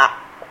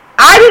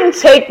I didn't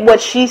take what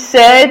she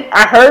said.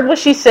 I heard what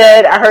she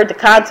said. I heard the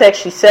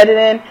context she said it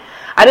in.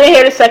 I didn't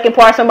hear the second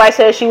part. Somebody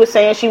said she was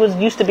saying she was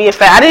used to be a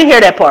fat. I didn't hear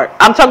that part.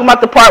 I'm talking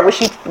about the part where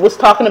she was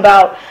talking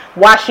about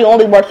why she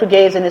only works with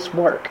gays in this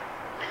work.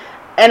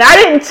 And I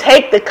didn't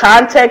take the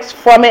context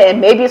from it, and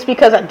maybe it's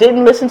because I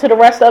didn't listen to the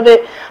rest of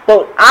it,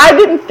 but I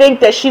didn't think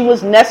that she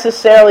was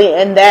necessarily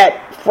in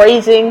that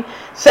phrasing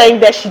saying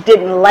that she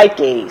didn't like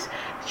gays.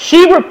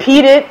 She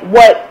repeated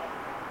what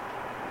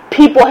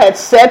people had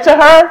said to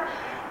her,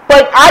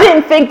 but I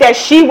didn't think that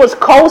she was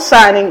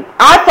co-signing.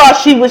 I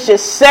thought she was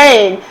just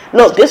saying,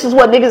 look, this is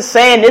what niggas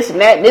saying, this and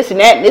that, and this and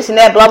that, and this and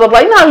that, blah, blah, blah.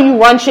 You know how you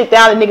run shit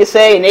down and niggas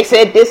say, and they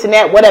said this and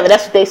that, whatever,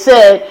 that's what they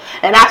said,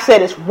 and I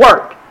said it's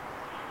work.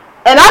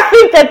 And I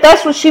think that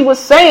that's what she was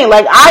saying.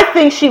 Like, I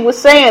think she was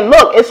saying,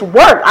 look, it's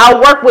work. I'll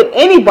work with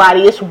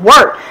anybody. It's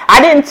work. I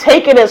didn't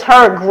take it as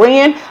her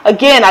agreeing.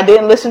 Again, I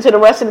didn't listen to the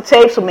rest of the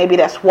tape, so maybe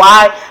that's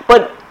why.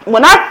 But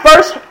when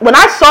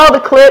I saw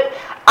the clip,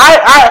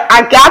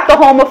 I got the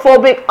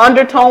homophobic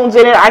undertones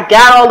in it. I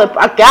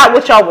got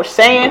what y'all were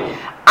saying.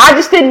 I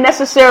just didn't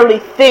necessarily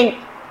think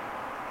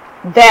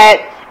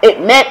that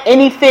it meant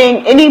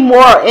anything any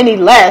more or any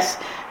less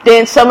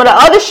than some of the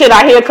other shit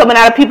I hear coming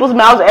out of people's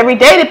mouths every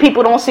day that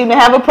people don't seem to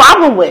have a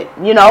problem with,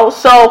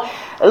 So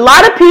a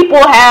lot of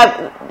people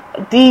have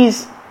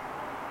these,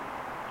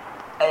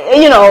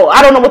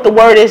 I don't know what the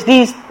word is,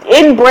 these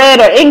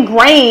inbred or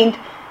ingrained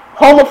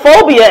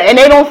homophobia, and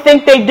they don't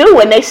think they do,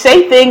 and they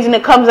say things and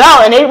it comes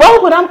out and they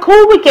roll, but I'm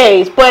cool with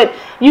gays, but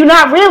you're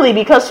not really,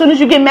 because as soon as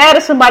you get mad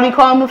at somebody, you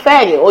call them a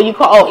faggot, or you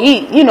call,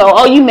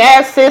 you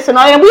mad sis, and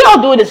all that. We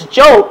all do it as a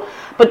joke,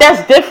 but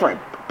that's different.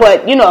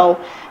 But y'all,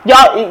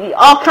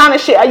 all kind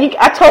of shit.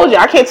 I told you,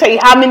 I can't tell you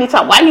how many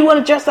times. Why do you want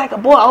to dress like a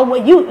boy? Oh,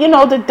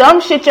 well, the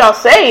dumb shit y'all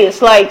say.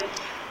 It's like,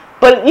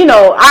 but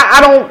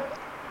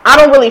I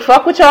don't really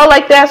fuck with y'all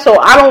like that. So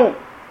I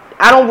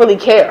don't really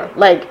care.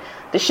 Like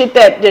the shit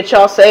that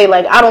y'all say,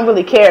 like I don't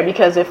really care,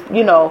 because if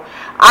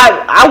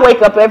I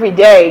wake up every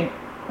day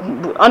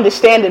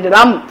understanding that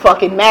I'm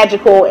fucking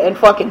magical and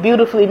fucking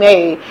beautifully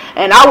made,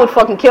 and I would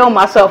fucking kill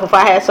myself if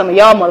I had some of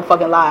y'all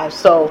motherfucking lives.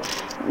 So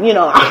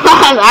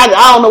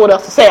I don't know what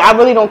else to say. I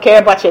really don't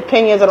care about your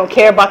opinions. I don't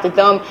care about the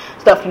dumb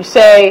stuff you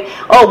say.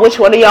 Oh, which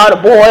one of y'all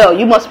the boy? Oh,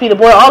 you must be the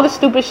boy. All this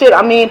stupid shit.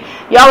 I mean,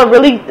 y'all are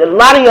really, a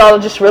lot of y'all are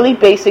just really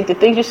basic. The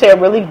things you say are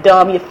really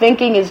dumb. Your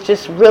thinking is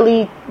just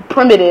really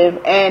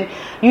primitive, and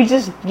you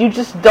just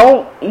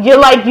don't, you're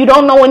like, you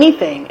don't know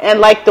anything. And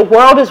like, the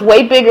world is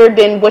way bigger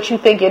than what you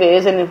think it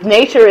is, and if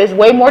nature is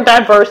way more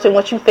diverse than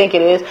what you think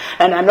it is.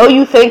 And I know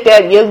you think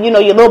that your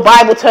little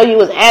Bible tell you it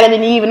was Adam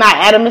and Eve and not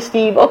Adam and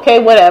Steve. Okay,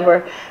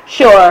 whatever.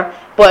 Sure,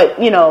 but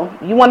you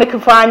want to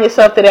confine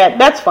yourself to that,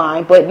 that's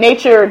fine. But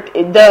nature,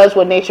 it does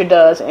what nature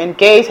does, and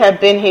gays have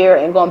been here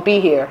and gonna be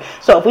here.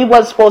 So if we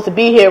wasn't supposed to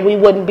be here, we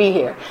wouldn't be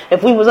here.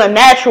 If we was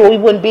unnatural, we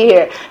wouldn't be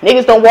here.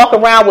 Niggas don't walk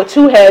around with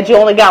two heads, you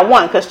only got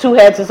one, because two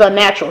heads is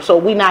unnatural, so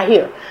we not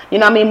here. You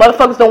know what I mean?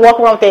 Motherfuckers don't walk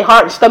around with their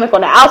heart and stomach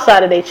on the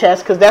outside of their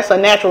chest, because that's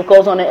unnatural, it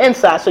goes on the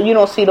inside, so you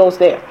don't see those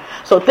there.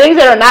 So things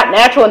that are not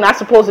natural and not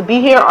supposed to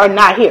be here are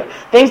not here.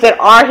 Things that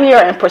are here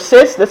and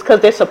persist, that's because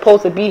they're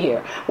supposed to be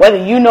here. Whether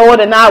you know it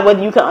or not,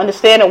 whether you can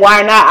understand it, why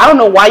or not, I don't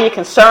know why you're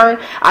concerned.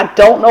 I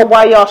don't know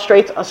why y'all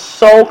straights are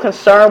so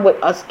concerned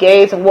with us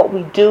gays and what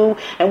we do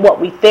and what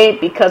we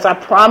think, because I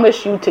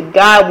promise you to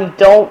God, we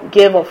don't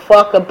give a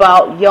fuck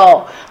about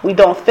y'all. We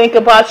don't think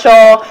about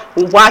y'all.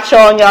 We watch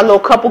y'all in y'all little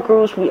couple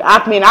groups.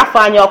 I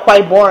find y'all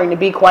quite boring, to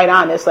be quite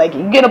honest. Like,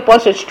 you get a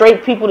bunch of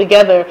straight people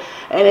together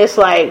and it's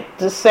like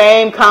the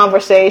same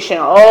conversation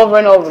over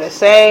and over, the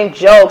same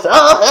jokes.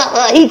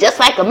 He just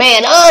like a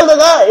man.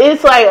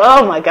 It's like,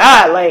 oh my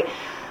God, like,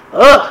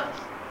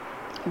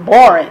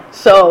 boring.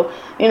 So,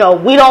 we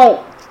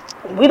don't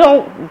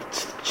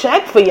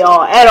check for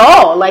y'all at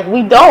all. Like,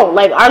 we don't.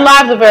 Like, our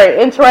lives are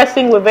very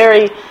interesting. We're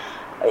very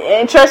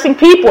interesting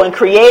people and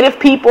creative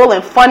people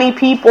and funny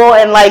people,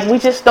 and like, we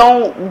just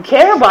don't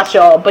care about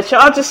y'all. But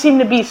y'all just seem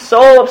to be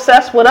so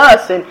obsessed with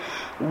us, and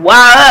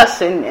why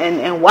us,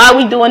 and why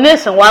we doing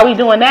this and why we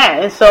doing that.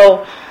 And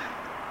so,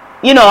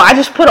 I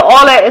just put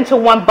all that into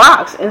one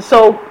box. And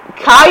so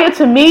Kaya,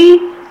 to me,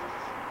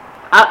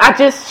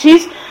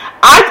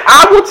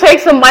 I will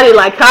take somebody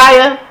like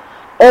Kaya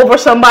over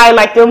somebody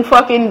like them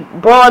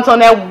fucking broads on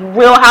that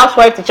Real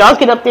Housewives that y'all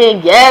get up there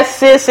and yes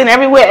sis and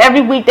everywhere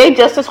every week. They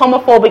just as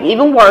homophobic,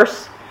 even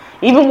worse,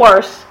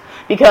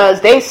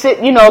 because they sit,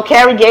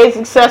 carry gays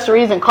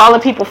accessories and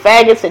calling people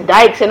faggots and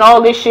dykes and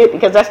all this shit,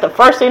 because that's the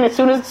first thing, as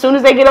soon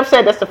as they get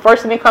upset, that's the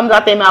first thing that comes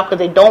out their mouth, because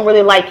they don't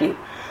really like you.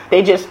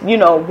 They just,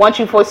 want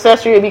you for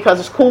accessory because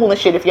it's cool and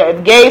shit.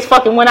 If gays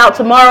fucking went out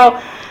tomorrow,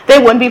 they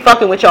wouldn't be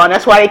fucking with y'all. And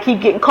that's why they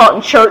keep getting caught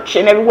in church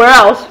and everywhere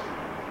else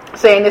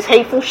saying this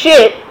hateful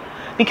shit,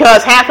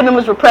 because half of them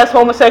is repressed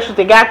homosexuals,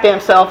 they got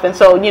themselves, and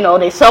so,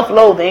 they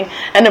self-loathing,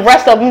 and the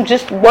rest of them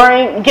just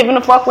weren't giving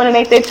a fuck when it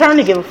ain't their turn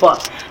to give a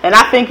fuck. And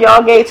I think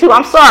y'all gay too.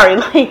 I'm sorry.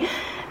 Like,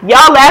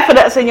 y'all laugh at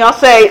us and y'all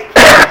say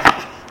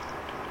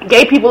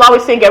gay people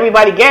always think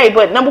everybody gay,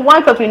 but number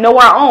one, because we know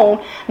our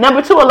own.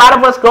 Number two, a lot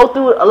of us go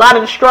through a lot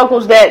of the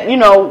struggles that,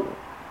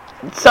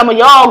 some of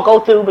y'all go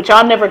through, but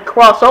y'all never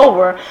cross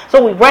over,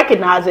 so we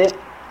recognize it.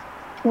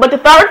 But the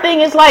third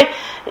thing is, like,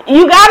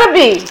 you gotta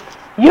be,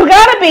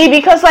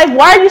 because, like,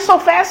 why are you so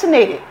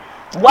fascinated?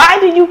 Why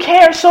do you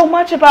care so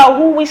much about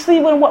who we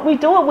sleep with and what we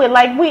do it with?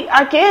 Like, we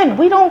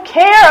don't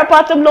care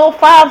about them little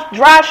 5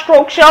 dry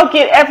strokes y'all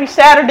get every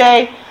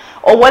Saturday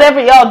or whatever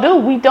y'all do.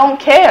 We don't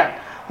care.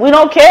 We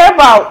don't care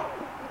about,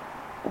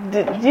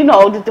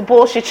 the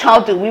bullshit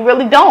y'all do. We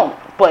really don't.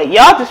 But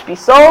y'all just be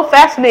so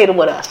fascinated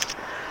with us.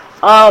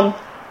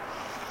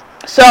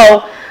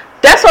 So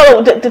that's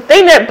all. The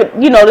thing that,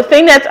 the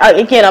thing that's,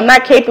 again, I'm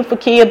not caping for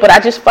Kia, but I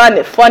just find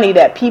it funny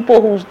that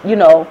people who's,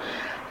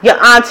 your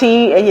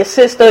auntie and your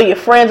sister, your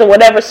friends or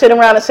whatever, sit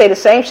around and say the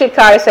same shit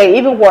Kaya say,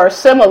 even worse,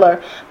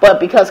 similar, but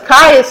because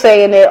Kaya's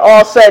saying it,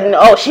 all of a sudden,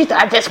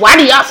 why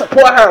do y'all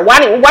support her?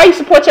 Why you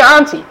support your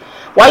auntie?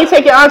 Why you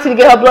take your auntie to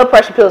get her blood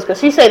pressure pills? Because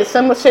she say the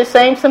similar shit,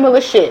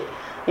 similar shit,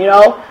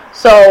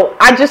 So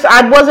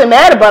I wasn't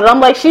mad about it. I'm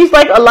like, she's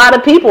like a lot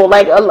of people,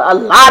 like a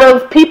lot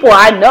of people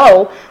I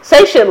know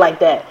say shit like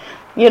that.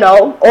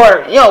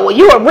 Well,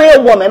 you a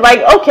real woman. Like,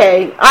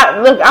 okay,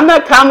 I'm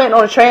not commenting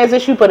on a trans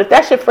issue, but if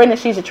that's your friend and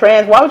she's a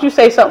trans, why would you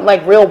say something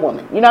like real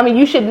woman? You know what I mean?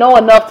 You should know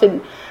enough to,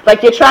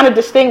 like, you're trying to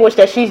distinguish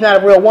that she's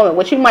not a real woman,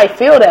 which you might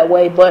feel that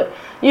way, but,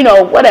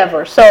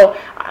 whatever. So,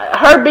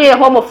 her being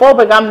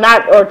homophobic,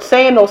 or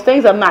saying those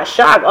things, I'm not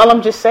shocked. All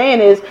I'm just saying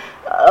is,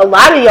 a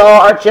lot of y'all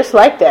are just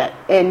like that,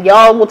 and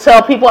y'all will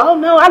tell people, oh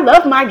no, I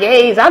love my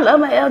gays, I love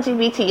my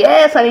LGBT,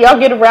 yes, honey, y'all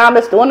get around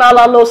us doing all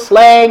our little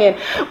slang, and,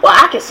 well,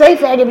 I can say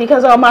faggot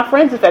because all my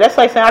friends are faggot. That's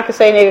like saying I can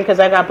say nigga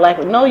because I got black.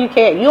 No, you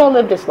can't. You don't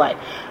live this life.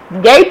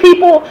 Gay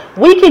people,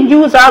 we can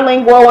use our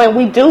lingo, and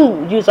we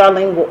do use our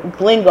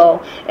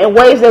lingo in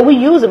ways that we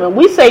use them, and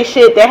we say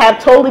shit that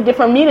have totally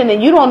different meaning,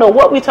 and you don't know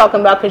what we're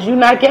talking about because you're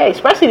not gay,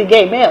 especially the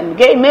gay men.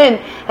 Gay men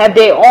have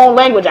their own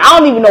language. I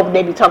don't even know what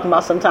they be talking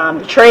about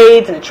sometimes, the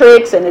trades and the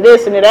tricks and the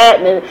this and the that,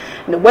 and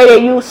the way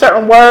they use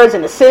certain words,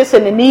 and the sis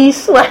and the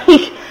niece,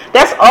 like,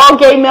 that's all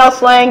gay male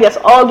slang, that's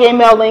all gay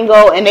male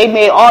lingo, and they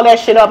made all that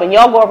shit up, and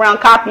y'all go around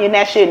copying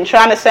that shit and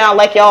trying to sound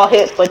like y'all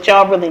hip, but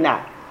y'all really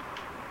not.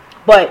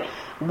 But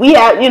we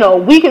have,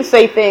 we can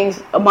say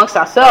things amongst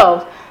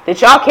ourselves that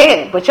y'all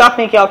can't, but y'all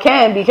think y'all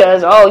can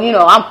because,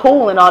 I'm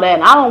cool and all that,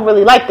 and I don't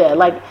really like that.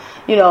 Like,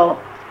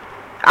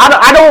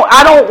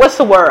 I don't, what's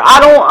the word? I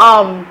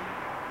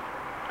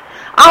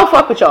don't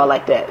fuck with y'all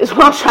like that, is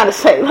what I'm trying to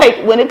say.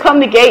 Like, when it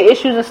comes to gay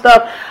issues and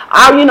stuff,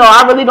 I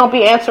really don't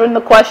be answering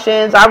the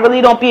questions. I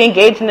really don't be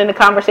engaging in the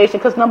conversation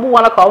because, number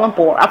one, I call them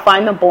boring. I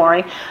find them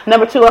boring.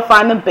 Number two, I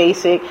find them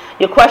basic.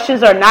 Your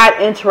questions are not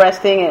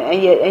interesting,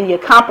 and your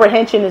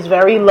comprehension is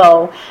very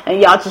low,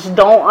 and y'all just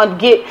don't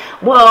get,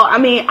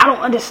 I don't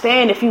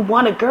understand. If you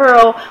want a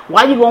girl,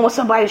 why you going with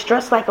somebody that's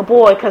dressed like a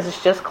boy? Because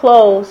it's just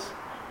clothes.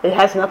 It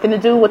has nothing to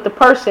do with the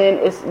person.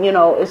 It's,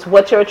 it's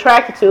what you're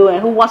attracted to,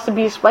 and who wants to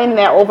be explaining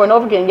that over and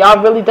over again?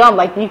 Y'all really dumb.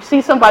 Like, you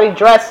see somebody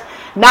dressed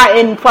not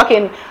in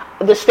fucking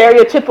the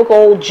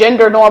stereotypical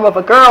gender norm of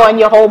a girl, and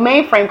your whole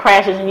mainframe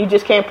crashes, and you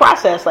just can't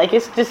process. Like,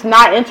 it's just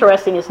not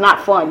interesting. It's not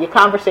fun. Your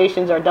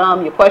conversations are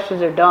dumb. Your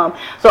questions are dumb.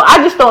 So I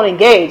just don't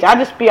engage.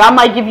 I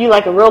might give you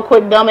like a real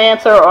quick dumb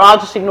answer, or I'll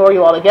just ignore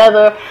you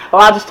altogether, or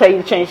I'll just tell you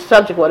to change the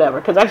subject,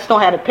 whatever, because I just don't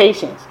have the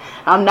patience.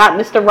 I'm not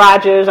Mr.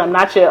 Rogers. I'm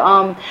not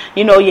your,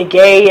 your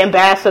gay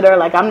ambassador.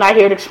 Like, I'm not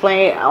here to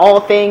explain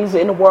all things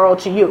in the world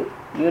to you,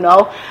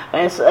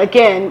 And so,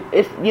 again,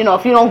 if you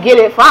don't get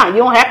it, fine. You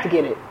don't have to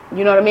get it.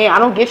 You know what I mean? I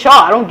don't get y'all.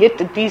 I don't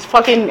get these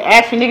fucking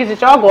ashy niggas that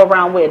y'all go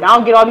around with. I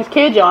don't get all these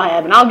kids y'all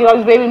have. And I don't get all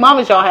these baby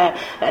mamas y'all have.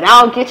 And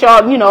I don't get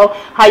y'all,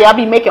 how y'all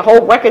be making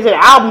whole records and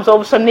albums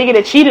over some nigga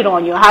that cheated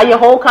on you. How your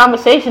whole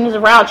conversation is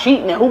around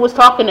cheating and who was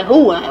talking to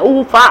who. And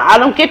who, I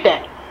don't get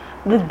that.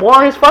 It's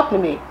boring as fuck to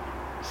me.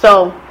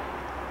 So,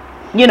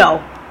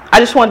 I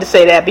just wanted to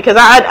say that because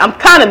I'm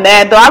kind of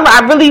mad though.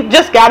 I really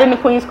just got into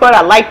Queen's Court. I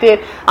liked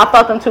it. I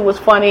thought them two was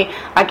funny.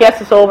 I guess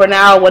it's over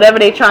now. Whatever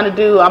they trying to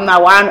do, I'm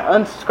not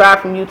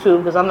unsubscribe from YouTube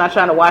because I'm not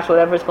trying to watch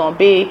whatever it's going to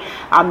be.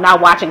 I'm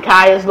not watching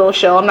Kaya's little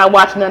show. I'm not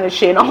watching none of this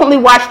shit. I only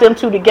watch them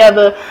two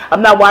together.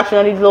 I'm not watching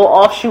any of these little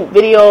offshoot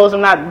videos.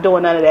 I'm not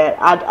doing none of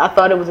that. I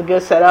thought it was a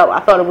good setup.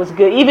 I thought it was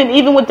good.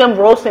 Even with them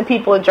roasting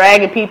people and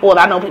dragging people, and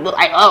I know people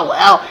like, oh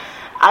well,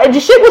 the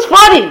shit was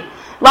funny.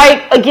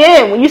 Like,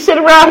 again, when you sit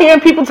around here and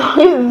people talk,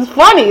 it's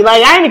funny.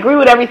 Like, I didn't agree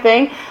with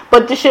everything,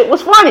 but the shit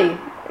was funny,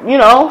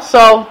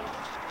 so,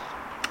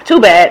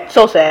 too bad,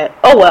 so sad.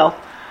 Oh, well.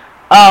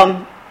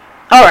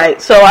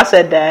 Alright, so I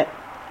said that.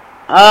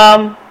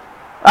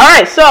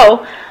 Alright,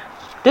 so,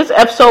 this is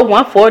episode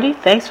 140.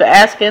 Thanks for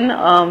asking,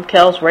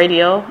 Kellz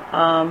Radio.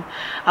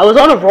 I was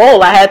on a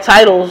roll. I had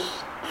titles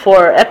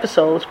for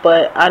episodes,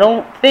 but I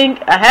don't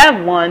think I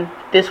have one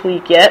this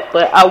week yet,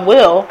 but I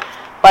will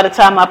by the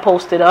time I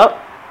post it up,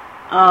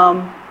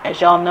 as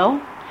y'all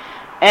know.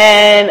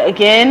 And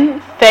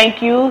again,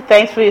 thank you.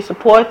 Thanks for your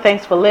support.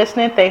 Thanks for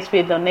listening. Thanks for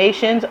your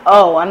donations.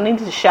 Oh, I need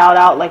to shout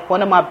out, like,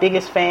 one of my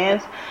biggest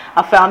fans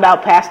I found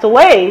out passed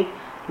away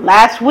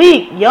last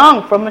week,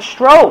 young, from a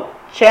stroke.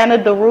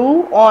 Shanna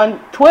Daru on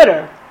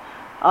Twitter.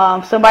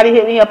 Somebody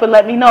hit me up and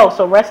let me know.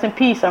 So rest in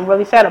peace. I'm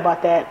really sad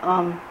about that.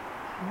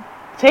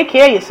 Take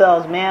care of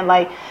yourselves, man.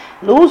 Like,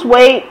 lose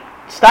weight.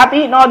 Stop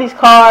eating all these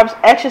carbs,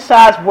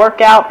 exercise,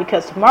 work out,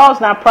 because tomorrow's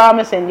not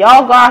promised, and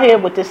y'all go out here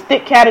with this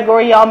thick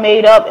category y'all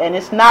made up, and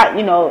it's not,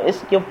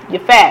 it's you're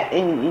fat,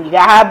 and you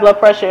got high blood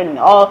pressure, and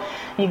all,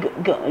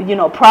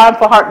 prime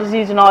for heart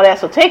disease and all that.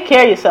 So take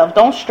care of yourself.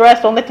 Don't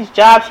stress. Don't let these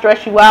jobs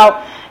stress you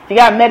out. If you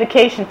got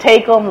medication,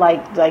 take them.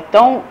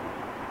 Don't.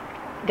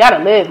 You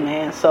gotta live,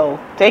 man. So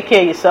take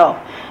care of yourself.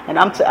 And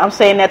I'm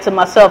saying that to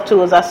myself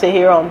too, as I sit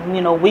here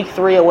on week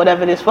 3 or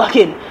whatever this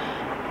fucking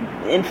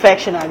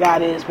infection I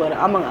got is, but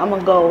I'm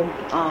gonna go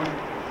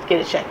get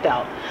it checked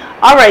out.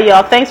 All right,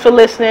 y'all. Thanks for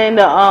listening.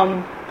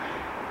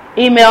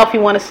 Email if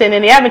you want to send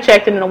any. I haven't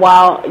checked it in a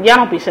while. Y'all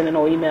don't be sending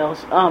no emails.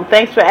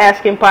 Thanks for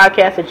asking.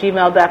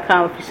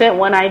 podcast@gmail.com. If you sent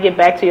one, I ain't get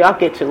back to you. I'll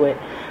get to it.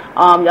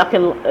 Y'all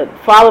can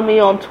follow me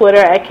on Twitter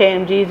at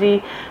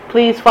KMGZ.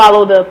 Please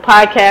follow the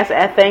podcast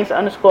at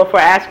thanks_for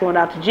asking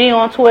without the G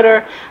on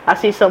Twitter. I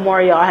see some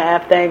more of y'all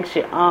have thanks.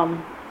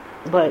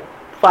 But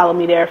follow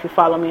me there if you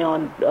follow me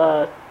on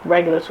my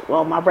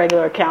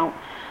regular account.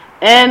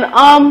 And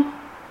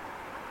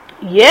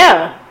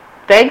yeah,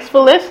 thanks for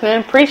listening.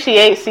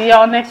 Appreciate. See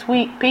y'all next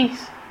week.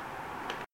 Peace.